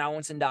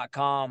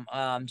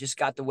johnalwinson.com. Just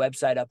got the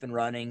website up and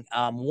running.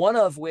 One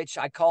of which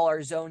I call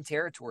our zone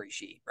territory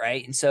sheet,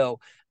 right? And so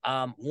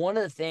one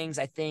of the things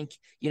I think,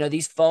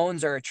 these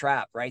phones are a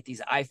trap, right?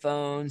 These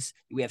iPhones,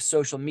 we have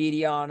social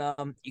media on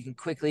them. You can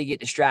quickly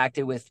get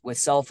distracted with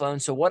cell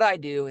phones. So what I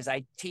do is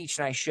I teach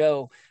and I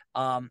show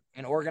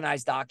an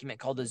organized document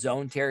called the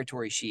zone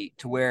territory sheet,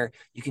 to where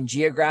you can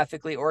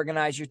geographically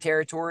organize your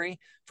territory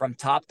from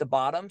top to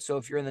bottom. So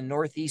if you're in the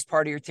northeast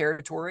part of your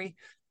territory,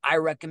 I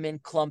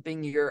recommend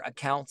clumping your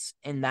accounts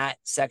in that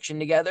section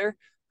together.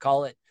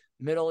 Call it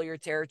middle of your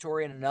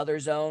territory in another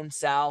zone,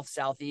 south,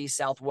 southeast,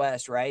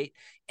 southwest, right?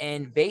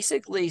 And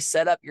basically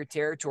set up your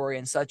territory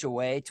in such a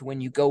way to when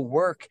you go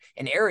work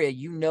an area,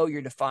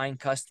 your defined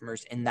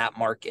customers in that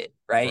market,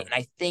 right? And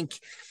I think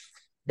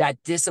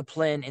that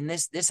discipline, and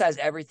this has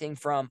everything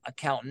from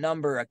account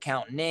number,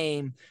 account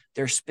name,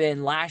 their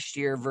spend last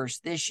year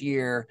versus this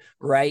year,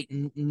 right?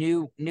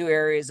 New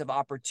areas of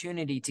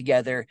opportunity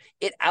together.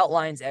 It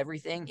outlines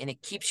everything, and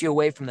it keeps you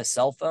away from the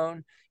cell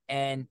phone.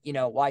 And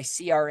why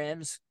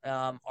CRMs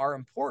are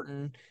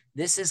important.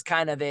 This is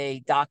kind of a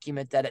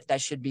document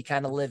that should be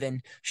kind of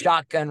living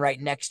shotgun right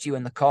next to you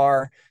in the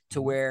car,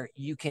 to where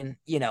you can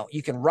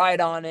write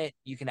on it,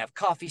 you can have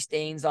coffee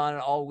stains on it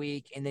all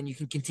week, and then you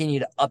can continue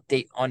to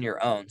update on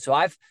your own.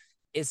 So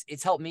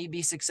it's helped me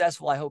be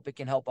successful. I hope it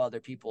can help other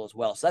people as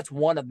well. So that's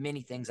one of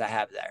many things I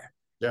have there.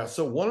 Yeah.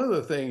 So one of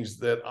the things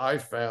that I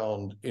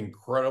found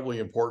incredibly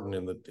important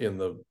in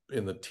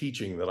the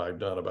teaching that I've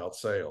done about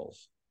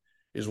sales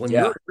is when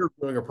you're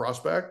doing a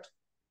prospect,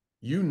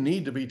 you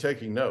need to be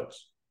taking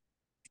notes.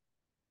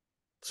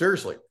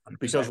 Seriously,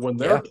 because when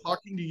they're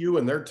talking to you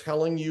and they're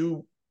telling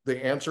you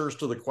the answers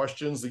to the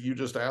questions that you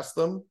just asked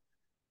them,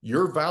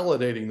 you're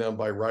validating them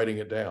by writing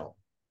it down.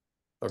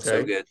 Okay.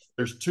 So good.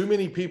 There's too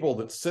many people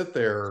that sit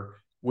there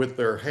with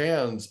their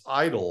hands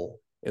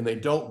idle and they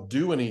don't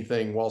do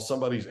anything while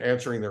somebody's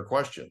answering their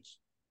questions.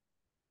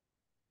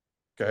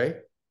 Okay.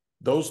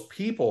 Those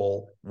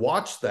people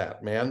watch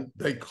that, man.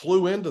 They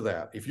clue into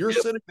that. If you're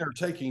sitting there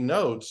taking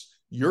notes,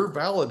 you're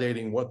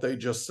validating what they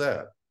just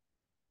said.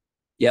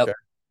 Yep. Okay?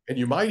 And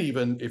you might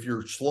even, if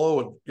you're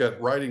slow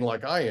at writing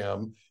like I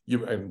am,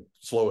 and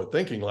slow at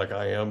thinking like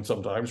I am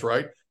sometimes,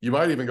 right? You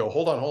might even go,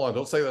 hold on,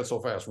 don't say that so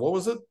fast. What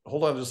was it?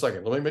 Hold on just a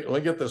second. Let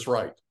me get this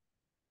right.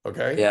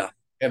 Okay. Yeah.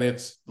 And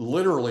it's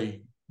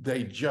literally,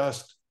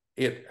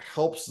 it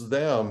helps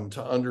them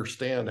to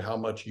understand how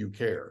much you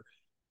care.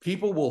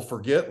 People will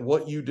forget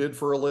what you did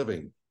for a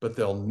living. but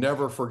they'll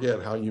never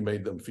forget how you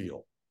made them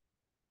feel.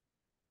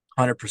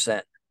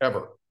 100%.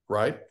 Ever,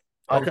 right?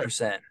 Okay.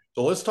 100%.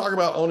 So let's talk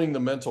about owning the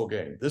mental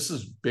game. This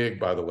is big,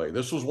 by the way.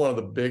 This was one of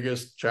the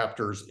biggest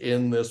chapters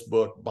in this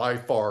book by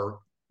far,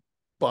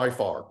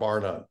 bar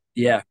none.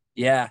 Yeah.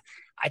 Yeah.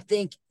 I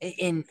think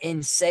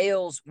in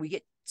sales, we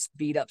get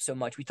beat up so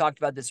much. We talked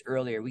about this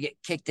earlier. We get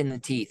kicked in the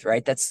teeth,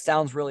 right? That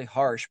sounds really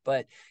harsh,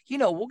 but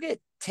we'll get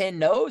 10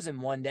 no's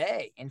in one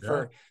day. And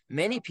for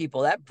many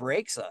people, that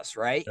breaks us,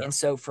 right? Yeah. And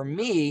so for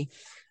me,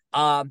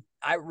 I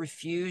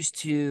refuse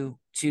to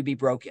be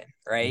broken,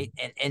 right?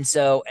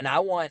 Mm-hmm. And I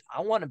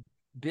want to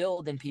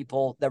build in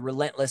people the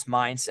relentless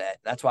mindset.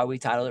 That's why we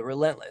titled it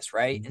Relentless,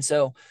 right? Mm-hmm. And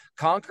so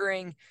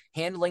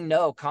handling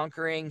no,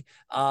 conquering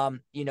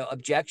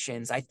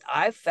objections.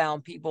 I've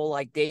found people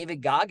like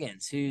David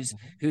Goggins, who's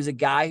a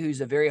guy who's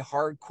a very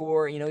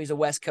hardcore, he's a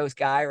West Coast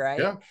guy, right?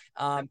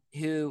 Yeah.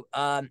 Who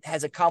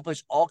has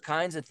accomplished all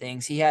kinds of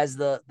things. He has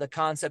the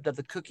concept of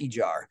the cookie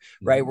jar,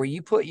 right? Mm-hmm.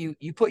 Where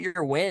you put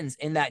your wins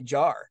in that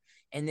jar.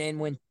 And then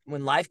when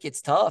life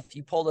gets tough,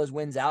 you pull those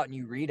wins out and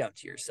you read them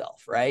to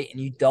yourself, right?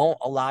 And you don't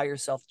allow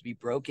yourself to be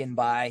broken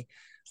by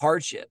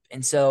hardship.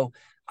 And so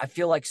I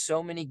feel like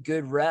so many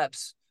good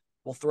reps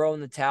will throw in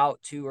the towel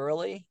too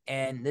early.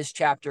 And this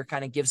chapter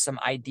kind of gives some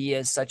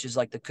ideas such as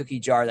like the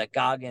cookie jar that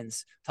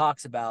Goggins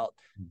talks about,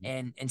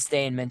 and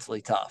staying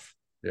mentally tough.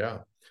 Yeah.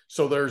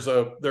 So there's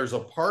a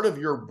part of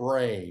your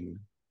brain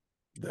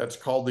that's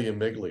called the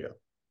amygdala.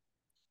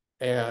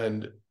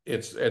 And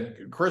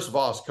Chris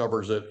Voss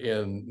covers it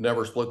in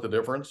Never Split the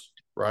Difference,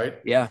 right?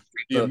 Yeah.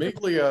 The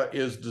amygdala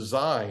is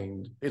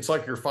designed, it's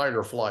like your fight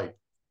or flight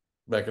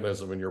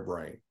mechanism in your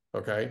brain,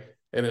 okay?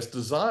 And it's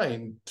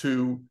designed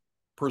to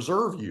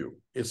preserve you.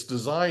 It's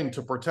designed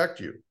to protect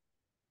you.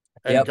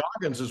 And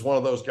Goggins is one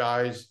of those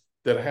guys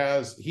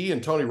that he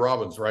and Tony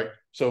Robbins, right?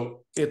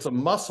 So it's a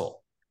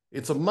muscle.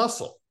 It's a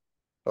muscle,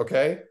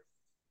 okay?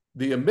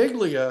 The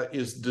amygdala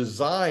is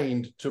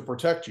designed to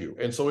protect you.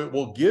 And so it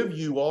will give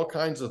you all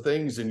kinds of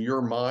things in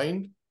your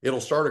mind. It'll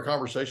start a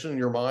conversation in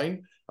your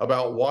mind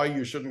about why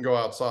you shouldn't go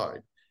outside.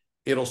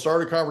 It'll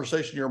start a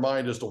conversation in your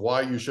mind as to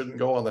why you shouldn't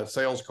go on that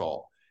sales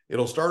call.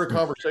 It'll start a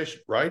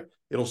conversation, right?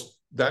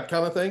 That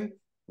kind of thing.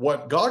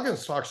 What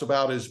Goggins talks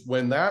about is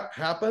when that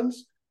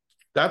happens,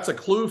 that's a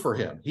clue for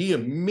him. He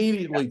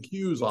immediately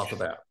cues off of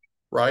that,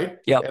 right?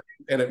 Yep.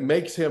 And it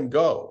makes him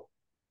go.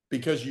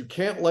 Because you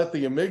can't let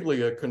the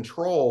amygdala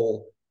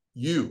control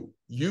you.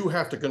 You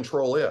have to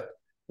control it.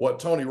 What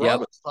Tony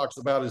Robbins talks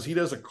about is he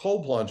does a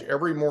cold plunge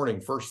every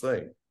morning, first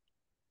thing.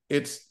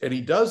 And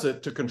he does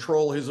it to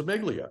control his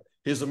amygdala.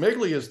 His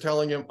amygdala is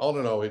telling him, oh,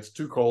 no, it's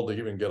too cold to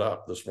even get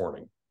up this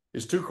morning.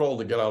 It's too cold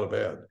to get out of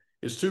bed.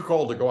 It's too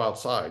cold to go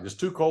outside. It's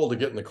too cold to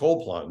get in the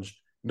cold plunge.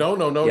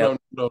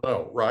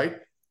 No, right?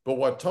 But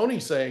what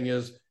Tony's saying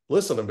is,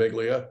 listen,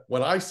 amygdala,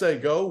 when I say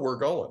go, we're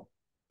going,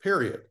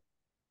 period.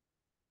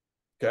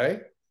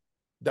 Okay.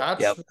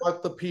 That's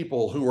what the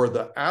people who are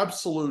the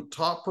absolute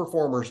top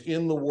performers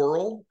in the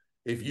world,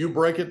 if you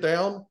break it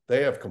down,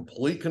 they have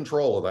complete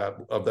control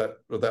of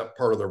that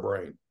part of their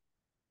brain.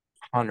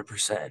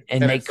 100%.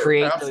 And they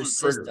create those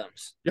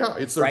systems. Yeah.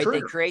 It's their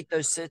trigger.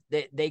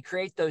 They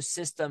create those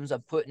systems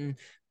of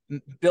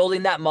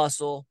building that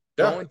muscle,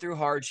 going through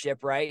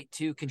hardship, right?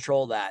 To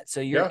control that.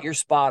 So you're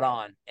spot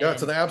on. Yeah.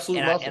 It's an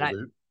absolute muscle,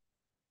 dude.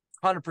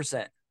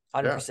 100%.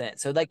 100%.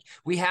 So like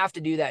we have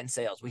to do that in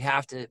sales. We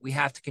have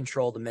to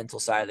control the mental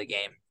side of the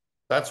game.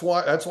 That's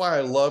why I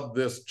love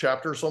this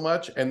chapter so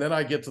much. And then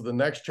I get to the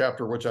next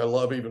chapter, which I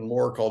love even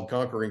more, called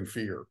Conquering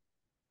Fear.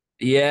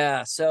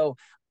 Yeah. So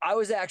I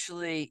was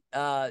actually,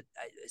 a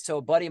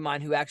buddy of mine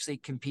who actually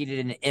competed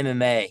in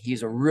MMA,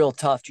 he's a real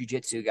tough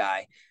jiu-jitsu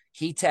guy.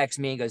 He texts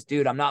me and goes,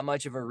 dude, I'm not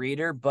much of a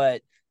reader,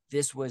 but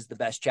this was the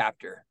best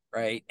chapter.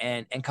 Right.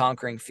 And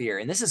Conquering Fear.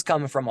 And this is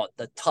coming from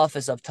the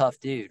toughest of tough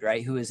dude,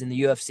 right? Who is in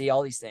the UFC,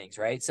 all these things.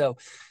 Right. So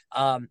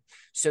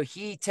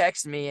he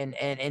texted me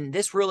and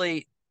this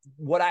really,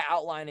 what I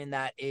outline in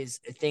that is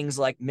things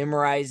like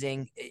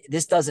memorizing.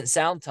 This doesn't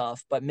sound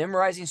tough, but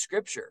memorizing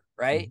scripture,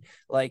 right?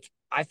 Mm-hmm. Like,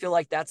 I feel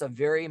like that's a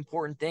very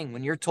important thing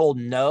when you're told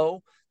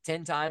no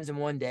 10 times in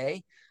one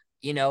day,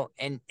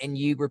 and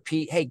you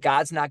repeat, hey,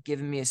 God's not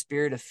giving me a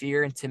spirit of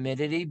fear and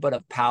timidity, but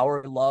of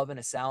power, love, and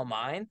a sound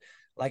mind.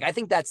 Like, I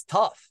think that's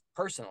tough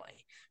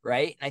personally.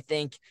 Right. And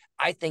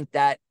I think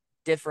that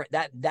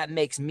that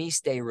makes me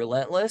stay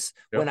relentless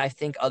when I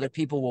think other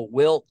people will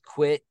wilt,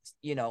 quit,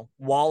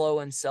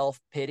 wallow in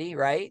self-pity.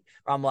 Right.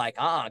 I'm like,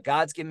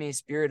 God's giving me a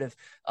spirit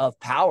of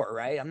power.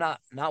 Right. I'm not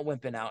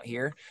wimping out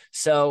here.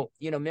 So,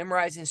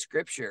 memorizing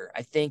scripture,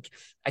 I think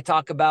I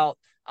talk about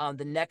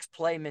the next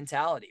play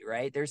mentality.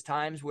 Right. There's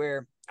times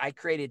where I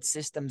created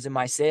systems in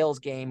my sales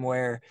game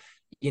where,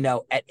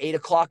 at 8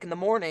 o'clock in the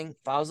morning,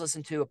 if I was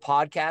listening to a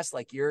podcast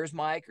like yours,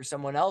 Mike, or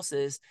someone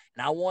else's,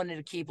 and I wanted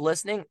to keep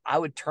listening, I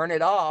would turn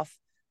it off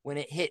when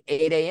it hit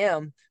 8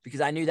 a.m.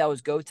 because I knew that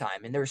was go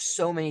time. And there were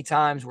so many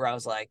times where I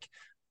was like,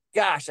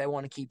 gosh, I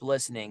want to keep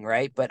listening.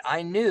 Right. But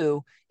I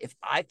knew if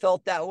I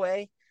felt that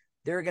way,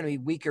 there are going to be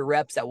weaker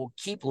reps that will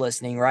keep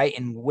listening, right,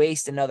 and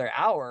waste another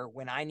hour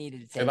when I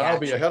needed to take and I'll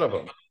be action. ahead of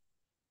them.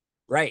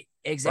 Right.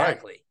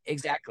 Exactly. Right.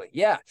 Exactly.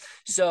 Yeah.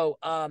 So,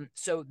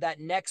 so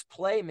that next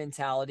play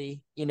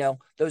mentality,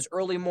 those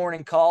early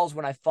morning calls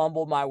when I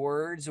fumbled my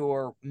words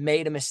or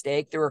made a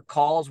mistake, there were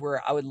calls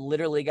where I would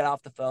literally get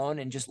off the phone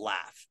and just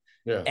laugh.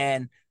 Yeah.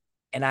 And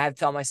I have to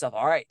tell myself,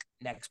 all right,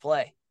 next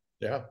play.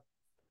 Yeah.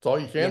 That's all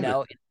you can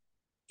do.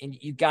 And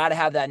you got to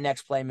have that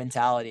next play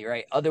mentality,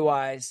 right?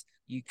 Otherwise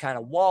you kind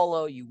of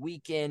wallow, you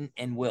weaken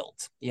and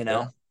wilt,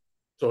 Yeah.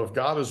 So if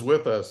God is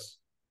with us,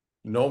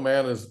 no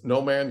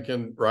man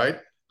can, right?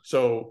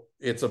 So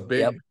it's a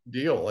big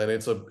deal, and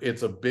it's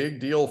a big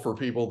deal for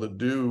people that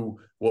do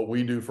what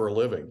we do for a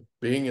living.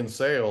 Being in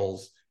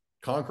sales,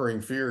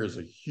 conquering fear is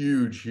a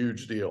huge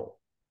deal.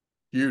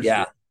 Huge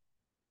deal.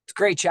 It's a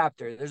great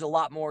chapter. There's a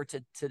lot more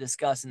to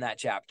discuss in that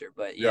chapter,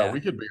 but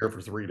we could be here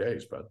for 3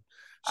 days, but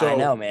so I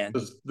know, man.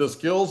 The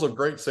skills of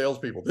great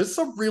salespeople. This is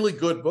a really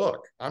good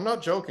book. I'm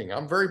not joking.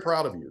 I'm very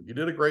proud of you. You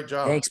did a great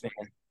job. Thanks, man.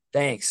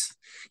 Thanks.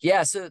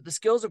 Yeah. So the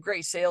skills of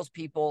great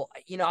salespeople,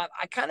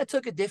 I kind of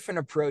took a different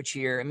approach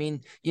here. I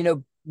mean,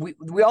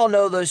 we all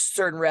know those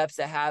certain reps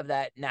that have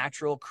that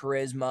natural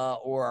charisma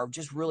or are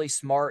just really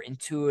smart,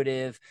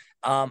 intuitive.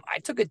 I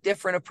took a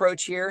different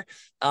approach here.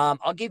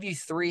 I'll give you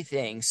 3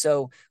 things.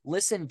 So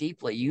listen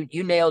deeply.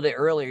 You nailed it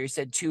earlier. You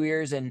said 2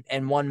 ears and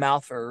 1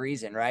 mouth for a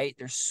reason, right?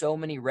 There's so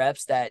many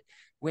reps that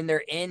when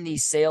they're in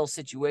these sales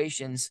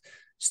situations,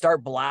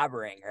 start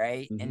blabbering,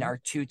 right? Mm-hmm. And are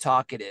too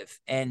talkative.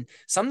 And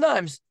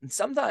sometimes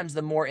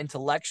the more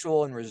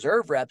intellectual and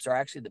reserved reps are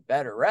actually the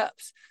better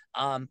reps,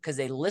 because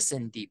they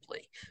listen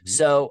deeply.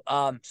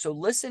 Mm-hmm. So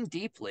listen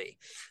deeply.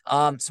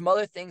 Some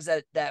other things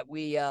that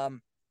we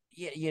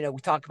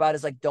we talk about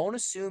is like, don't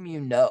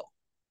assume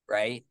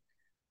right?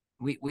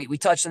 We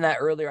touched on that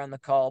earlier on the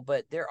call,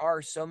 but there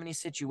are so many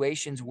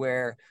situations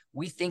where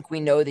we think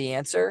we know the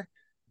answer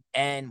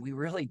and we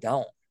really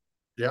don't.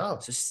 Yeah.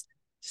 So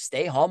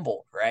stay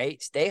humble,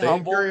 right? Stay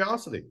humble.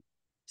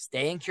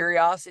 Stay in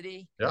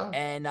curiosity. Yeah.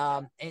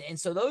 And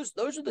so those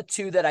are the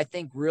 2 that I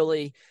think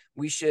really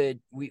we should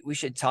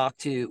talk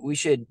to. We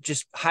should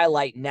just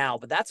highlight now,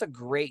 but that's a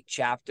great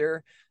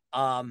chapter.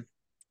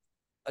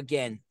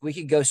 Again, we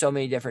could go so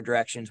many different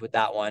directions with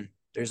that one.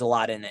 There's a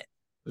lot in it.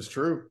 It's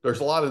true.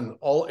 There's a lot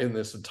in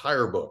this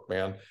entire book,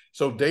 man.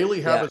 So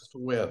daily habits to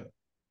win.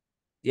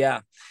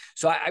 Yeah.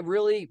 So I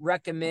really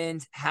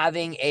recommend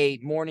having a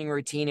morning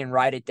routine and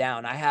write it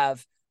down. I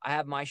have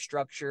my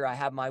structure. I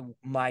have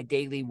my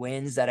daily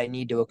wins that I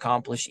need to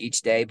accomplish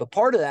each day. But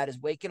part of that is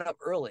waking up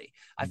early.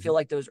 I feel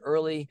like those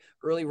early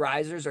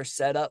risers are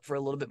set up for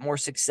a little bit more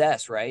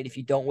success, right? If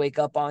you don't wake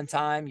up on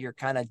time, you're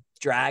kind of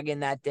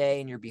dragging that day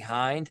and you're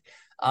behind.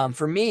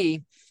 For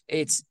me,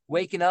 it's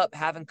waking up,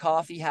 having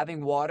coffee,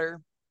 having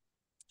water,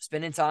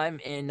 spending time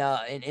in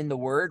the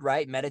word,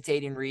 right?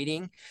 Meditating,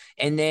 reading.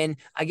 And then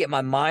I get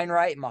my mind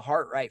right and my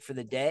heart right for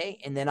the day.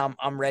 And then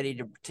I'm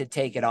ready to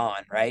take it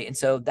on. Right. And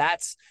so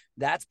that's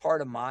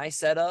part of my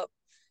setup.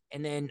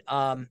 And then,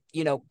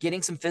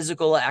 getting some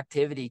physical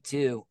activity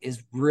too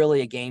is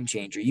really a game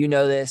changer.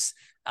 This,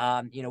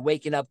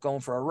 waking up,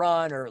 going for a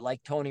run, or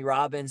like Tony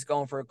Robbins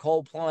going for a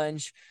cold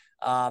plunge.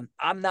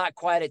 I'm not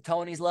quite at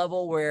Tony's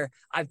level where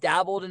I've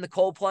dabbled in the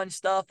cold plunge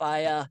stuff.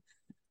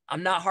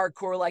 I'm not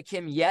hardcore like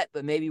him yet,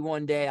 but maybe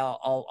one day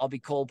I'll be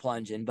cold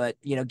plunging. But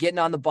getting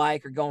on the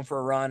bike or going for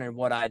a run are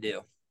what I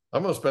do.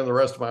 I'm going to spend the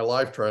rest of my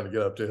life trying to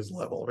get up to his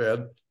level,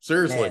 man.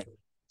 Seriously. Man,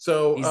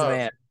 so he's the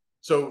man.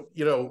 So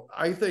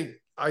I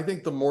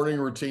think the morning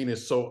routine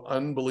is so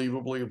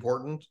unbelievably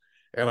important,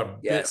 and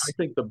I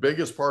think the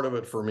biggest part of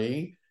it for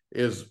me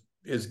is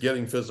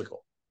getting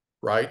physical,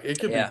 right? It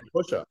could be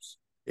push-ups,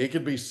 it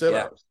could be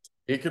sit-ups,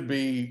 it could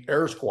be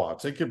air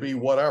squats, it could be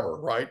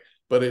whatever, right?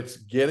 But it's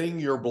getting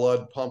your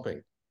blood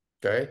pumping,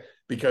 okay?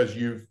 Because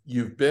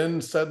you've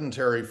been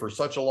sedentary for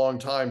such a long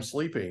time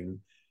sleeping.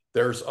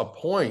 There's a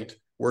point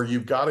where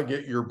you've got to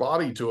get your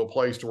body to a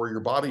place to where your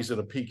body's in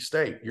a peak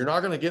state. You're not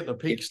going to get in a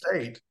peak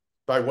state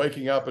by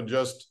waking up and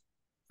just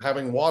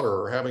having water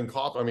or having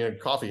coffee. I mean,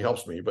 coffee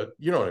helps me, but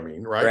you know what I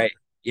mean, right? Right.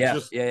 Yeah.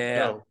 Just,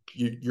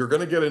 you're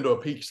going to get into a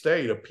peak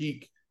state, a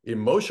peak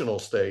emotional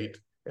state,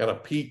 and a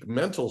peak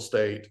mental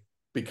state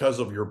because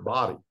of your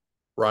body.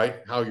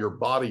 Right? How your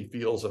body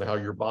feels and how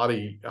your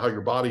body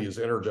is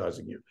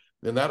energizing you.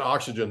 And that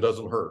oxygen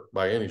doesn't hurt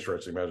by any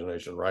stretch of the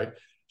imagination, right?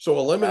 So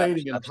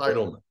eliminating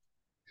entitlement.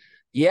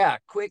 Yeah,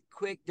 quick.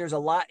 There's a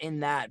lot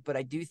in that, but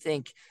I do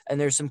think, and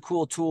there's some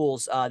cool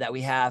tools that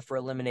we have for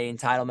eliminating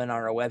entitlement on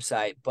our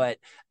website. But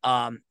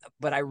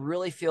I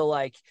really feel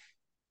like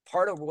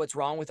part of what's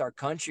wrong with our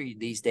country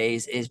these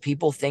days is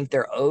people think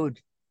they're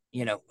owed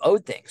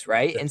things,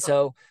 right? And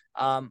so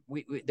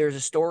there's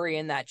a story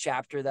in that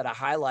chapter that I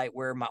highlight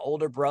where my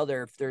older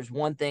brother, if there's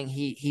one thing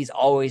he's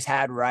always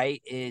had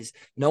right, is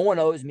no one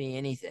owes me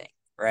anything,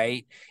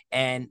 right?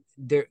 And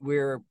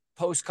we're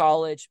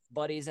post-college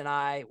buddies, and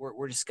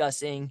we're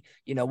discussing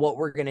what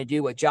we're going to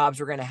do, what jobs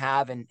we're going to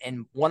have,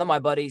 and one of my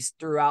buddies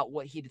threw out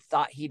what he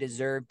thought he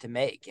deserved to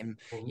make, and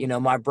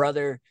my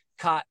brother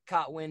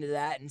caught wind of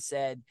that and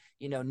said,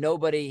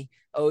 nobody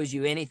owes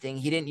you anything.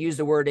 He didn't use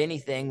the word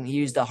anything. He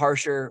used a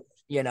harsher,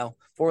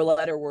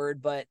 4-letter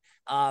word, but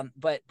kind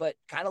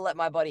of let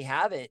my buddy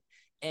have it.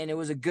 And it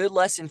was a good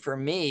lesson for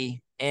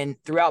me. And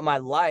throughout my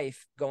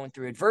life, going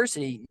through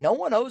adversity, no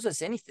one owes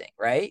us anything,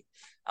 right?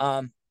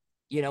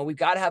 We've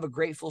got to have a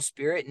grateful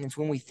spirit. And it's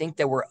when we think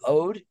that we're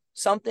owed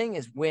something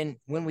is when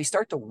we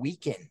start to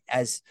weaken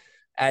as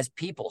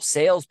people,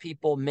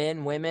 salespeople,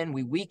 men, women,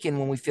 we weaken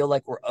when we feel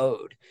like we're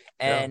owed.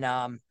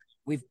 And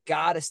we've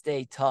got to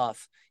stay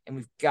tough, and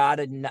we've got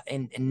to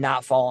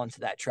not fall into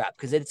that trap,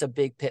 because it's a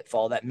big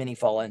pitfall that many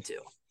fall into.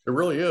 It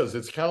really is.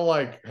 It's kind of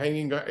like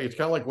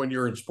when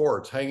you're in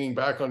sports, hanging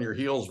back on your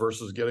heels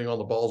versus getting on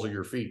the balls of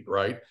your feet,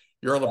 right?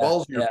 You're on the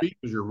balls of your feet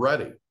because you're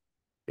ready.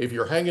 If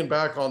you're hanging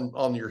back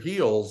on your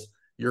heels,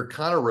 you're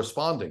kind of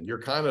responding.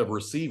 You're kind of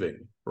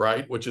receiving,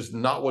 right? Which is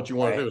not what you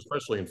want to do,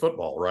 especially in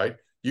football, right?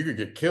 You could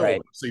get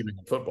killed receiving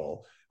in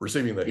football,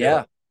 receiving the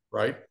hit,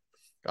 right?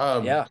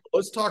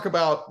 Let's talk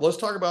about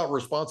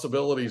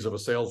responsibilities of a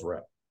sales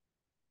rep.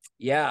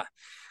 Yeah.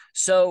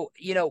 So,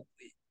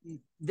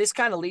 this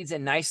kind of leads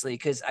in nicely,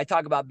 because I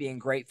talk about being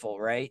grateful,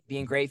 right?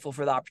 Being grateful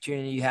for the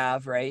opportunity you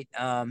have, right?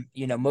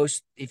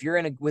 If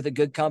you're with a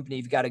good company,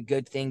 you've got a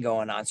good thing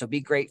going on. So be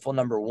grateful,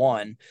 number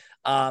one.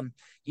 I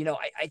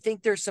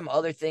think there's some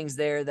other things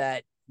there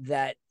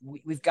that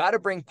we've got to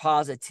bring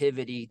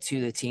positivity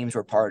to the teams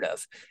we're part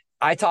of.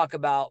 I talk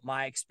about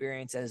my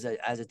experience as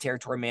a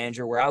territory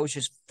manager, where I was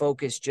just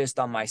focused just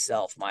on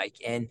myself, Mike.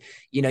 And,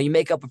 you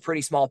make up a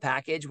pretty small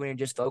package when you're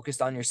just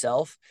focused on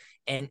yourself.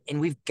 And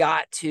we've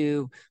got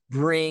to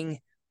bring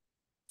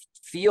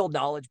field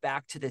knowledge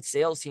back to the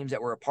sales teams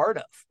that we're a part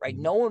of, right?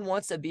 No one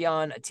wants to be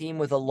on a team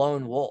with a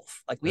lone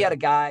wolf. Like, we had a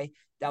guy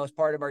that was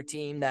part of our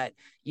team that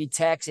you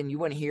text and you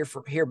wouldn't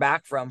hear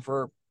back from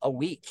for a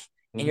week.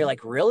 And you're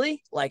like,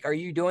 really? Like, are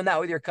you doing that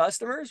with your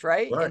customers?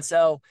 Right. And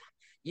so,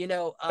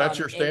 that's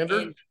your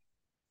standard. And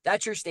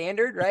that's your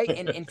standard, right?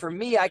 And for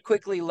me, I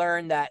quickly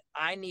learned that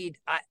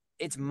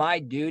it's my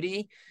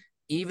duty,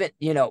 even,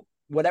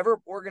 whatever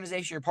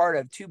organization you're part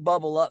of, to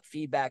bubble up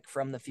feedback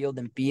from the field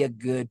and be a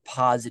good,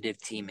 positive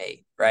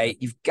teammate, right?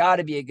 You've got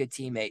to be a good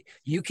teammate.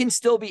 You can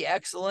still be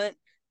excellent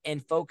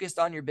and focused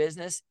on your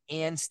business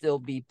and still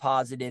be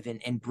positive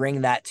and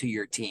bring that to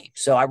your team.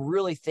 So I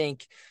really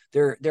think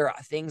there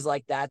are things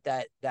like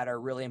that are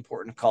really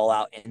important to call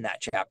out in that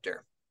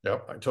chapter.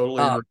 Yep, I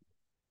totally agree.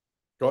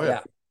 Go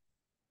ahead.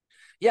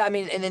 Yeah. I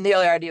mean, and then the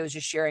other idea was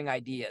just sharing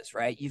ideas,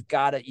 right? You've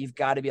got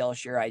to be able to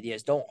share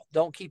ideas.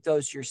 Don't keep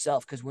those to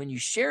yourself, because when you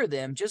share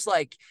them, just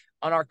like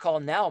on our call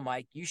now,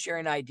 Mike, you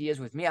sharing ideas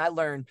with me, I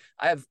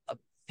have a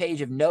page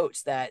of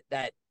notes that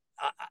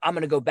I'm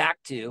going to go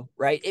back to,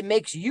 right? It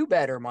makes you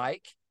better,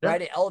 Mike,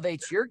 right? It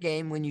elevates your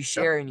game when you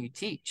share and you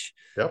teach.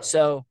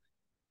 So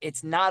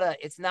it's not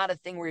a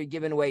thing where you're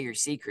giving away your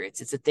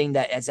secrets. It's a thing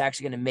that is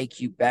actually going to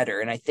make you better.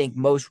 And I think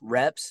most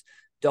reps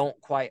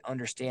don't quite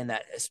understand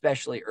that,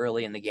 especially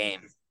early in the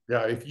game.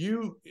 Yeah. If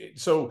you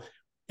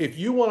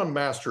want to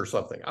master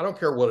something, I don't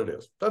care what it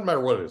is. Doesn't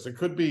matter what it is. It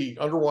could be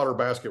underwater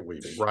basket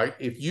weaving, right?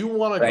 If you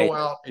want to go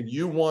out and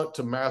you want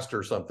to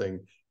master something,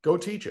 go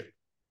teach it.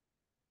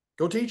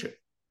 Go teach it.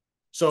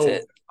 So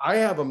I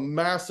have a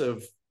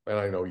massive, and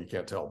I know you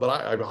can't tell, but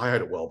I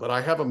hide it well, but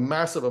I have a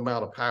massive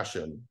amount of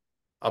passion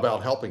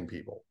about helping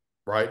people,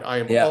 right? I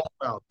am all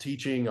about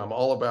teaching. I'm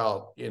all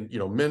about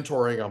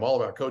mentoring. I'm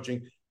all about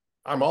coaching.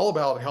 I'm all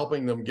about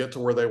helping them get to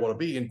where they want to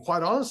be. And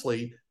quite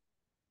honestly,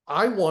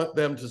 I want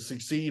them to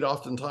succeed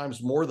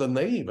oftentimes more than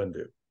they even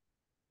do.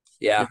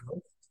 Yeah.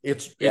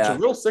 It's a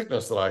real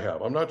sickness that I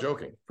have. I'm not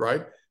joking,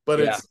 right? But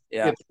it's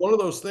one of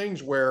those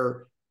things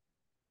where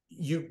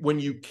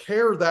when you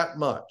care that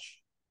much,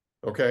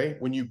 okay,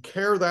 when you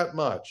care that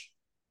much,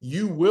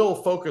 you will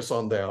focus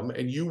on them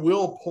and you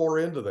will pour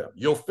into them.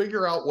 You'll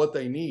figure out what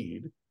they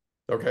need.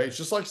 Okay. It's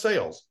just like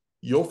sales.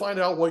 You'll find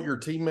out what your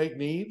teammate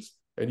needs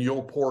and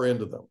you'll pour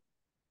into them.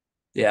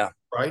 Yeah.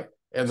 Right.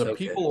 And the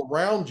people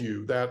around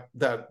you,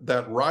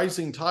 that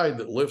rising tide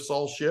that lifts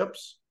all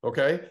ships.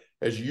 Okay.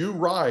 As you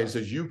rise,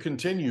 as you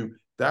continue,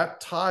 that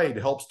tide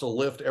helps to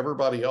lift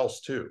everybody else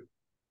too.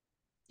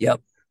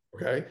 Yep.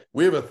 Okay.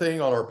 We have a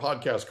thing on our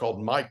podcast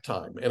called Mic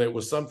Time. And it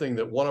was something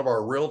that one of our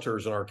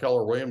realtors in our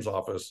Keller Williams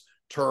office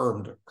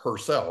termed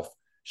herself.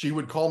 She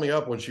would call me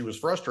up when she was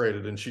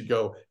frustrated and she'd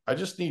go, I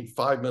just need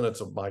 5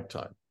 minutes of mic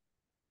time.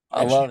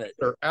 I love it.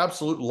 They're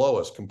absolute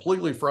lowest,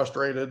 completely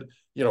frustrated,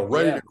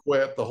 ready to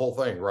quit, the whole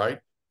thing, right?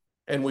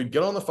 And we'd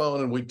get on the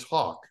phone and we'd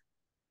talk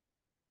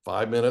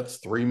 5 minutes,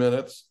 3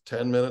 minutes,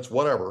 10 minutes,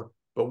 whatever.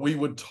 But we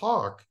would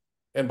talk.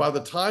 And by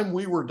the time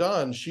we were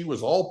done, she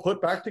was all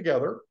put back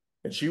together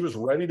and she was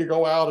ready to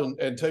go out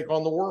and take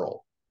on the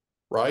world,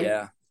 right?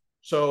 Yeah.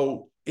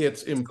 So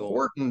it's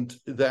important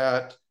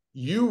that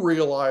you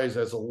realize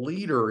as a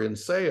leader in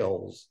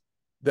sales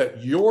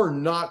that you're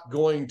not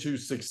going to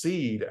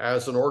succeed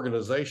as an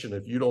organization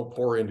if you don't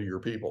pour into your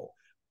people.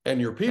 And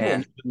your people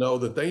need to know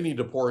that they need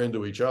to pour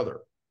into each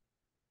other.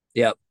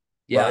 Yep.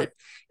 Yeah. Right?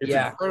 It's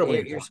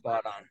incredibly you're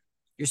spot on.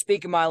 you're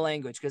speaking my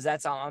language, because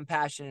I'm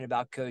passionate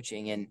about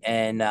coaching,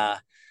 and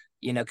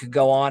could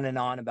go on and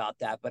on about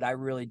that. But I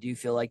really do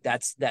feel like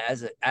that's that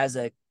as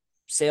a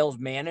sales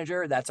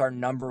manager, that's our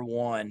number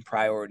one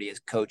priority is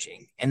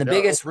coaching. And the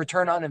biggest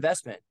return on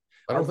investment,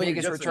 our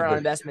biggest return on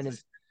investment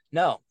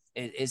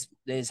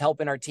is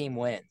helping our team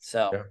win.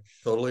 So yeah,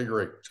 totally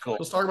agree. Cool.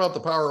 Let's talk about the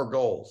power of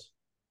goals.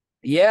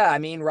 Yeah, I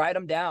mean, write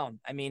them down.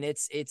 I mean,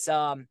 it's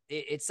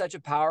such a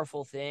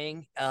powerful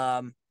thing.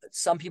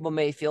 Some people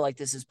may feel like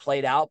this is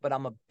played out, but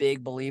I'm a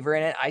big believer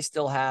in it. I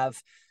still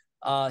have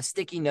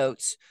sticky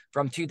notes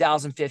from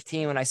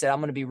 2015 when I said I'm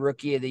going to be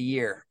rookie of the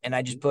year, and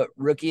I just put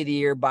rookie of the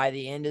year by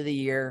the end of the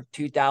year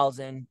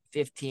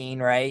 2015,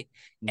 right?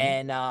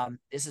 And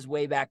this is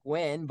way back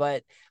when,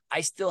 but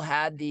I still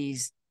had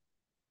these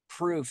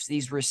proofs,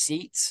 these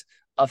receipts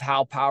of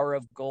how power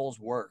of goals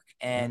work.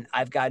 And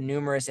I've got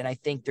numerous, and I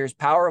think there's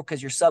power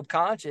because your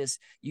subconscious,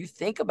 you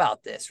think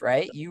about this,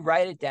 right? You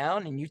write it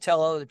down and you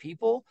tell other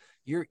people,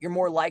 you're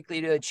more likely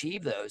to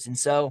achieve those. And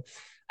so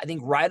I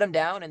think write them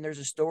down. And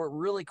there's a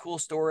really cool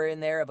story in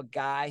there of a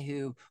guy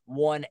who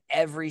won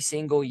every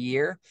single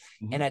year.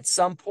 And at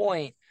some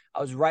point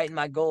I was writing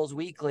my goals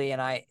weekly,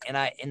 and I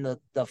in the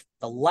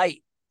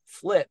light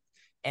flipped,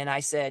 and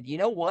I said, you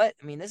know what?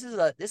 I mean, this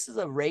is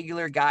a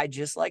regular guy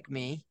just like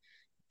me,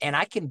 and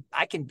I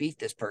can beat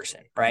this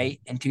person,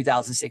 right? In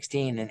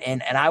 2016.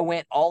 And I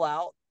went all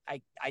out.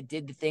 I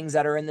did the things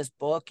that are in this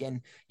book,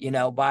 and,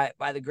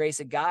 by the grace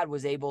of God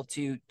was able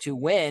to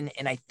win.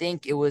 And I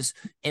think it was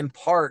in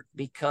part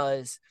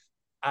because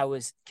I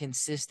was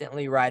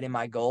consistently writing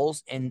my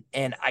goals, and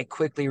I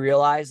quickly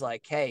realized,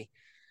 like, hey,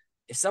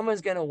 if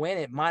someone's going to win,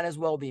 it might as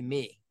well be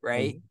me.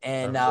 Right.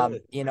 And,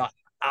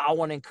 I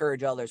want to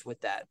encourage others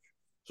with that.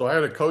 So I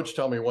had a coach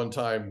tell me one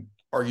time,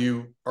 are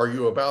you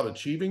about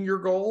achieving your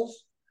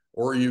goals,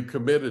 or are you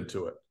committed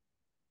to it?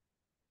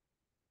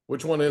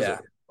 Which one is it?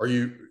 Are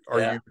you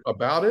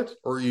about it,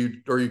 or are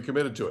you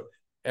committed to it?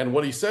 And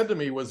what he said to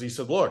me was, he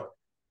said, look,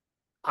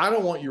 I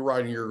don't want you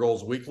writing your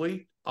goals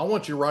weekly. I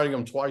want you writing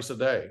them twice a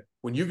day.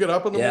 When you get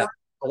up in the morning,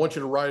 I want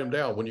you to write them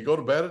down. When you go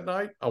to bed at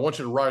night, I want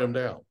you to write them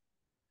down.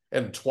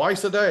 And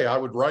twice a day, I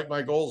would write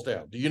my goals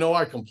down. Do you know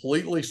I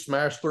completely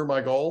smashed through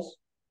my goals?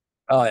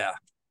 Oh, yeah.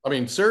 I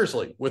mean,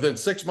 seriously, within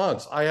 6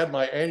 months, I had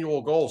my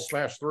annual goals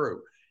smashed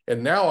through.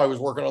 And now I was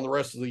working on the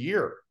rest of the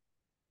year.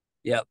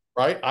 Yep.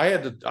 Right. I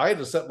had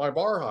to set my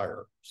bar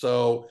higher.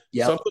 So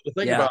something to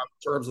think about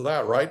in terms of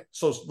that. Right.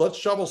 So let's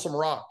shovel some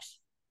rocks.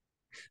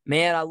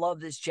 Man, I love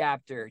this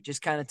chapter.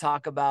 Just kind of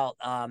talk about,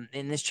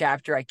 in this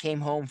chapter, I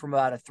came home from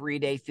about a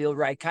 3-day field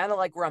ride, kind of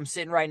like where I'm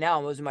sitting right now.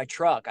 I was in my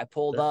truck. I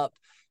pulled up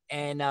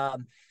and,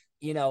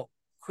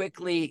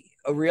 quickly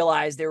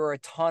realized there were a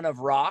ton of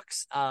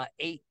rocks, I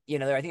think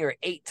there were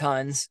 8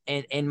 tons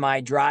in my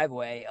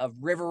driveway of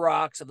river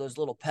rocks, of those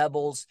little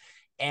pebbles.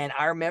 And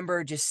I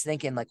remember just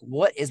thinking, like,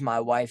 what is my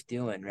wife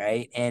doing?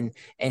 Right. And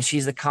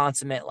she's a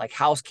consummate, like,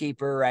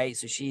 housekeeper. Right.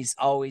 So she's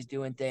always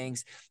doing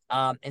things.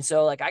 And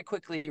so, like, I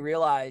quickly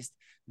realized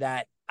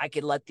that I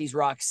could let these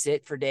rocks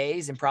sit for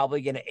days and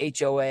probably get an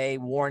HOA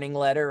warning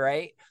letter.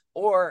 Right.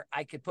 Or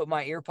I could put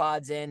my ear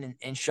pods in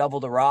and shovel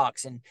the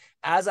rocks. And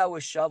as I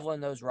was shoveling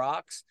those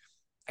rocks,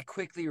 I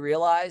quickly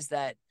realized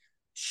that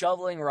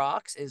shoveling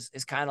rocks is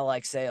kind of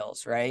like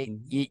sales, right?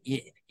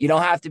 You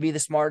don't have to be the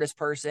smartest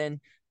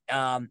person.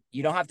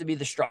 You don't have to be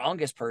the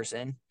strongest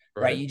person,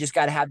 right? You just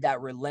got to have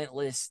that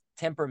relentless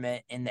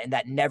temperament and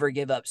that never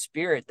give up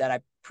spirit that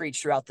I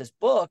preach throughout this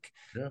book.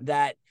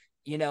 That,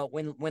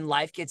 when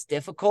life gets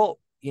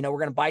difficult, we're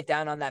going to bite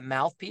down on that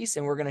mouthpiece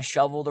and we're going to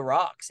shovel the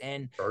rocks.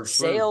 And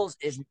sales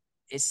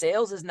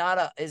is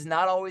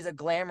not always a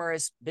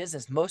glamorous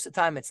business. Most of the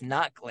time it's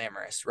not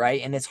glamorous,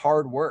 right? And it's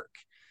hard work.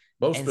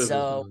 Most business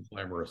isn't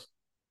glamorous.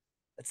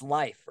 It's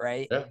life,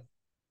 right? Yeah.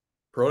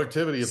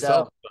 Productivity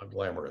itself is not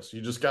glamorous.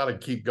 You just got to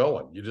keep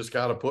going. You just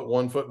got to put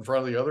one foot in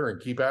front of the other and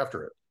keep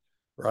after it,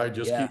 right?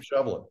 Just keep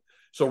shoveling.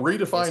 So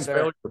redefine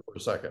failure for a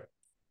second.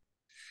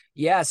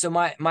 Yeah. So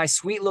my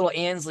sweet little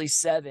Ansley's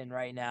 7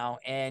 right now.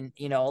 And,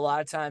 a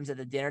lot of times at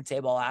the dinner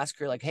table, I'll ask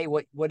her, like, hey,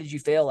 what did you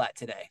fail at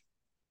today?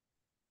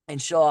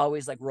 And she'll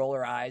always, like, roll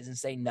her eyes and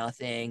say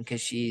nothing,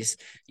 because she's,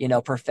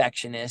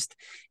 perfectionist.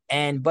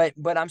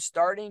 But I'm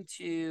starting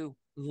to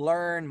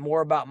learn more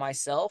about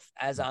myself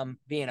as I'm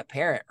being a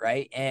parent,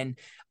 right? And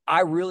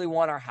I really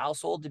want our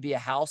household to be a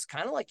house,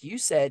 kind of like you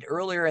said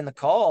earlier in the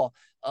call,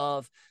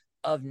 of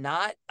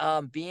not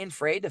being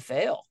afraid to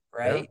fail,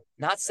 right?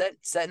 Not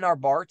setting our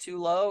bar too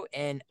low.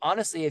 And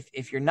honestly,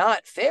 if you're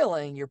not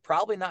failing, you're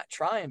probably not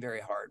trying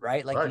very hard,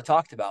 right? Like you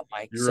talked about,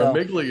 Mike. Your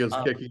amygdala is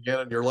kicking in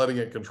and you're letting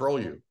it control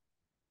you.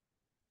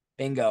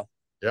 Bingo.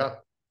 Yeah.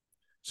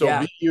 So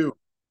be you.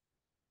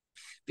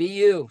 Be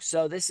you.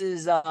 So this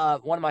is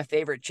one of my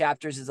favorite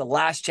chapters. Is the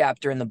last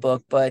chapter in the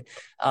book, but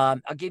I'll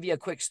give you a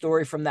quick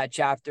story from that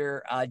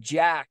chapter.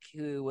 Jack,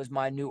 who was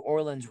my New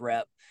Orleans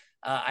rep,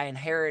 I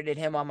inherited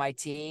him on my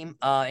team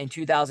in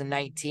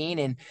 2019,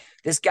 and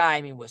this guy,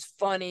 was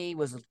funny,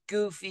 was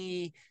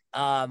goofy,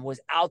 was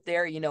out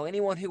there. You know,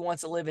 anyone who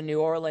wants to live in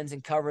New Orleans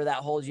and cover that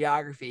whole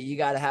geography, you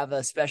got to have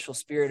a special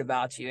spirit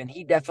about you. And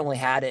he definitely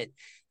had it.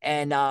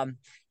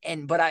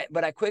 But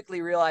I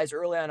quickly realized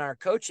early on our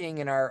coaching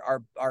and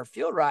our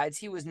field rides,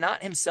 he was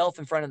not himself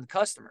in front of the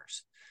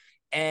customers.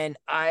 And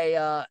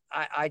I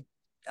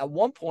at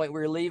one point we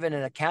were leaving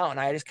an account and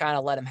I just kind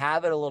of let him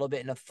have it a little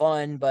bit in a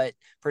fun but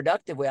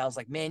productive way. I was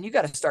like, man, you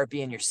got to start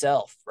being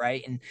yourself.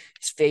 Right. And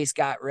his face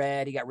got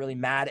red. He got really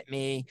mad at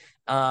me.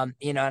 And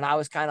I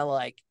was kind of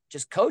like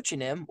just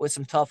coaching him with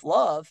some tough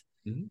love.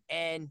 Mm-hmm.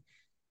 And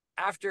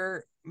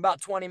after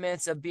about 20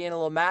 minutes of being a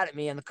little mad at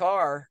me in the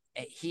car,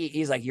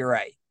 he's like, you're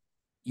right.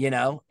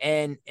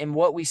 And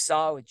what we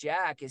saw with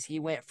Jack is he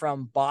went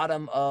from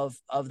bottom of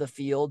the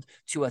field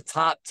to a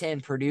top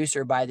 10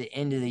 producer by the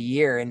end of the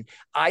year. And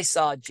I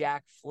saw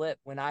Jack flip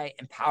when I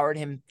empowered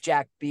him.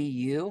 Jack, be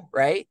you,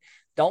 right?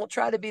 Don't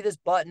try to be this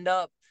buttoned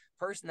up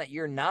person that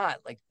you're not.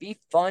 Like, be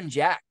fun,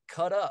 Jack,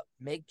 cut up,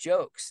 make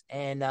jokes.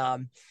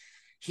 And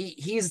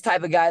he's the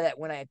type of guy that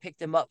when I picked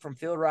him up from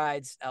field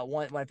rides,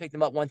 when I picked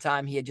him up one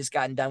time, he had just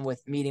gotten done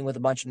with meeting with a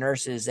bunch of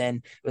nurses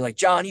and was like,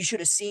 John, you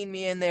should have seen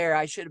me in there.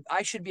 I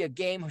should be a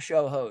game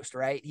show host,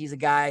 right? He's a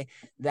guy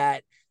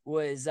that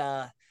was,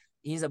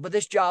 but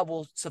this job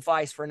will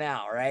suffice for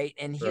now, right?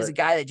 And he's a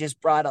guy that just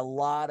brought a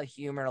lot of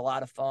humor and a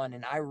lot of fun.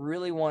 And I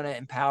really want to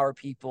empower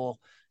people,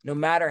 no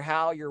matter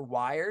how you're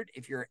wired.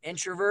 If you're an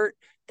introvert,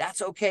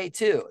 that's okay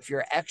too. If you're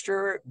an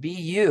extrovert, be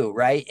you,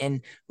 right?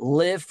 And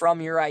live from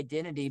your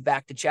identity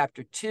back to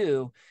chapter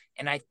 2.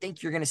 And I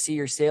think you're going to see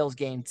your sales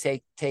game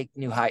take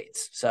new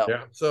heights. So,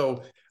 yeah.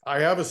 So I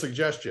have a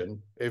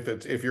suggestion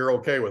if you're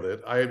okay with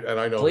it.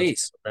 I know,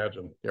 please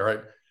imagine. All right.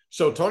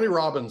 So Tony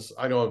Robbins,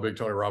 I know I'm a big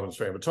Tony Robbins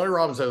fan, but Tony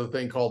Robbins has a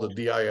thing called the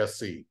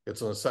DISC.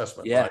 It's an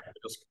assessment. Yeah. Right?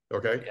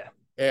 Okay. Yeah.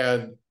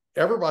 And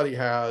everybody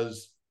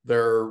has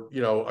their,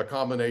 a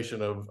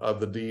combination of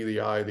the D, the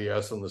I, the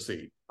S, and the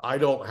C. I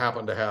don't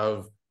happen to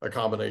have a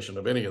combination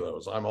of any of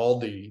those. I'm all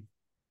D.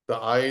 The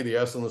I, the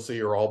S, and the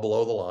C are all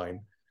below the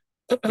line.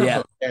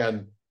 Yeah.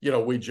 And,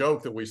 we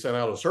joke that we sent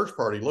out a search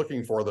party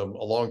looking for them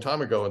a long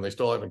time ago and they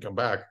still haven't come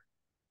back.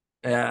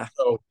 Yeah.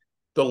 So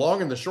the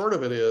long and the short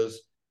of it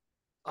is,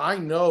 I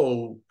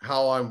know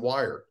how I'm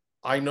wired.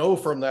 I know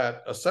from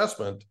that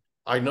assessment,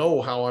 I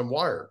know how I'm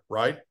wired,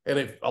 right? And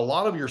if a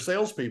lot of your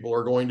salespeople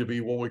are going to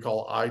be what we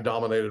call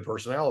I-dominated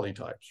personality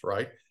types,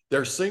 right?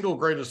 Their single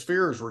greatest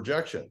fear is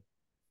rejection.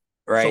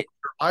 Right.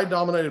 So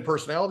I-dominated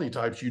personality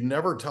types, you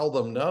never tell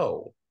them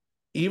no,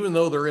 even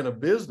though they're in a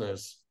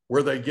business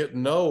where they get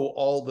no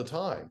all the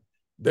time.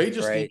 They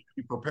just need to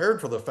be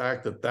prepared for the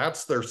fact that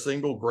that's their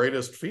single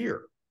greatest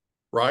fear,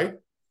 right?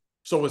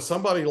 So with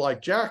somebody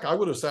like Jack, I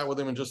would have sat with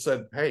him and just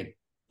said, hey,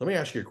 let me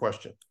ask you a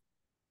question.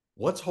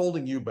 What's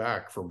holding you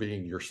back from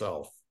being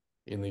yourself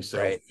in these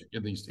sales,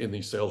 in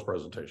these sales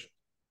presentations,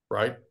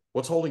 right?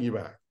 What's holding you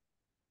back?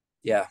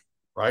 Yeah.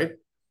 Right.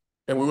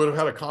 And we would have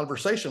had a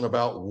conversation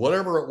about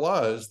whatever it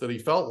was that he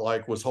felt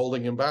like was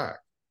holding him back.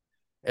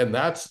 And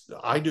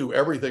I do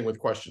everything with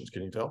questions.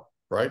 Can you tell?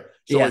 Right.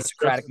 So yeah,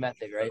 Socratic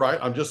method, right? Right.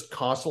 I'm just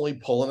constantly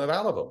pulling it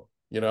out of them.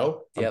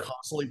 I'm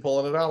constantly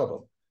pulling it out of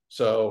them.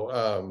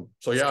 So,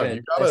 yeah,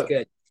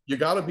 you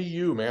gotta be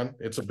you, man.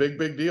 It's a big,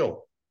 big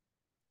deal.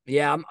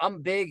 Yeah,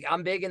 I'm big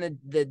in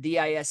the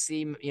DISC,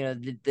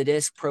 the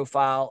disc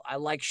profile. I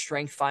like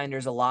strength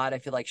finders a lot. I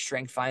feel like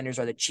strength finders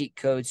are the cheat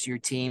codes to your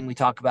team. We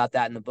talk about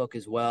that in the book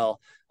as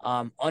well.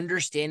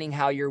 Understanding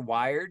how you're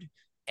wired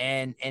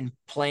and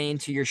playing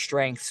to your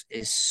strengths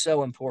is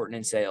so important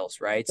in sales,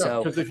 right? Yeah,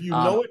 so because if you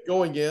know it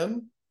going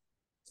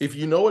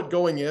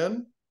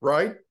in,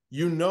 right,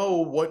 you know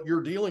what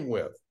you're dealing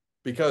with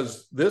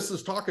because this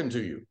is talking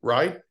to you,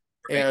 right?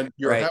 And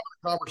you're having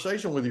a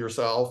conversation with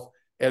yourself.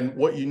 And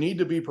what you need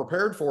to be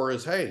prepared for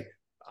is, hey,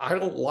 I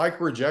don't like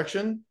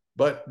rejection,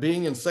 but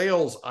being in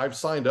sales, I've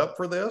signed up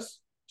for this.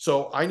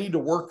 So I need to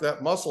work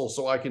that muscle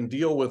so I can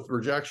deal with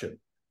rejection.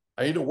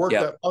 I need to work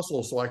that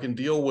muscle so I can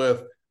deal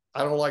with,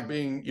 I don't like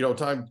being,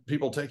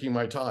 people taking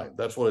my time.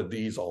 That's what a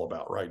D is all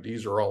about, right?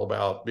 Ds are all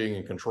about being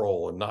in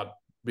control and not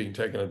being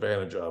taken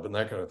advantage of and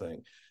that kind of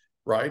thing,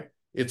 right?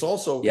 It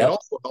also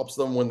helps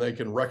them when they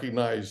can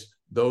recognize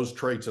those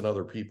traits in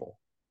other people.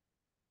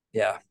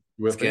 Yeah.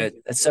 That's good.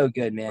 That's so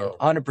good, man.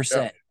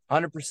 100%.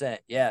 100%.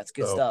 Yeah, it's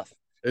good stuff.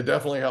 It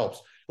definitely helps.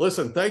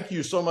 Listen, thank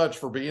you so much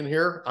for being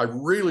here. I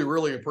really,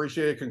 really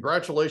appreciate it.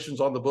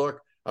 Congratulations on the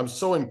book. I'm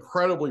so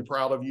incredibly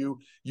proud of you.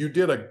 You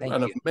did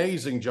an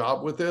amazing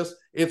job with this.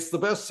 It's the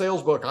best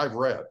sales book I've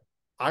read.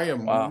 I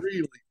am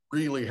really,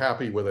 really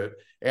happy with it.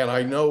 And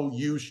I know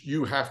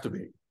you have to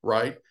be,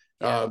 right?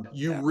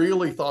 You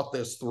really thought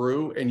this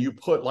through and you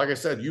like I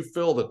said, you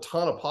filled a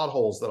ton of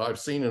potholes that I've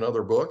seen in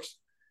other books.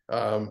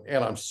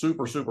 And I'm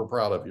super, super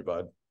proud of you,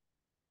 bud.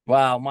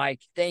 Wow,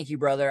 Mike. Thank you,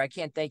 brother. I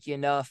can't thank you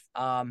enough.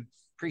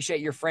 Appreciate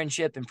your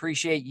friendship and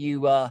appreciate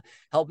you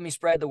helping me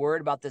spread the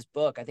word about this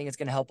book. I think it's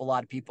going to help a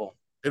lot of people.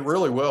 It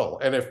really will.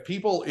 And if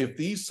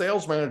these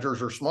sales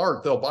managers are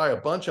smart, they'll buy a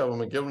bunch of them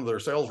and give them to their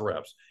sales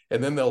reps,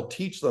 and then they'll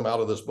teach them out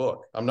of this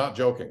book. I'm not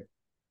joking.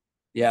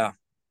 Yeah.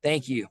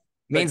 Thank you.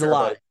 Means a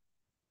lot. Buddy.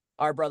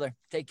 All right, brother.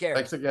 Take care.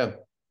 Thanks again.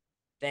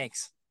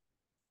 Thanks.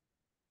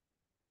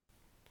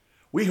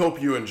 We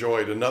hope you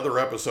enjoyed another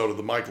episode of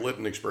the Mike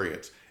Litton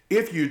Experience.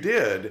 If you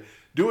did,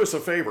 do us a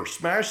favor,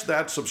 smash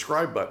that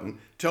subscribe button,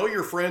 tell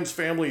your friends,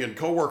 family, and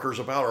coworkers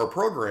about our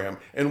program,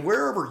 and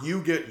wherever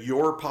you get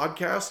your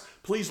podcasts,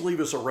 please leave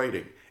us a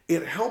rating.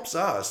 It helps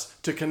us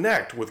to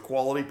connect with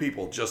quality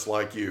people just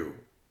like you.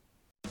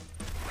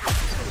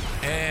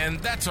 And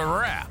that's a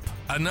wrap.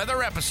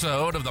 Another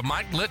episode of the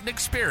Mike Litton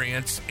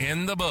Experience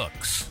in the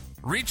books.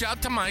 Reach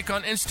out to Mike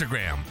on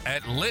Instagram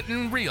at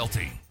Litton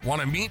Realty.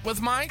 Want to meet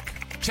with Mike?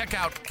 Check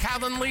out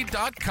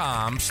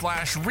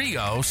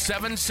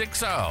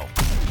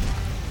Calendly.com/Rio760.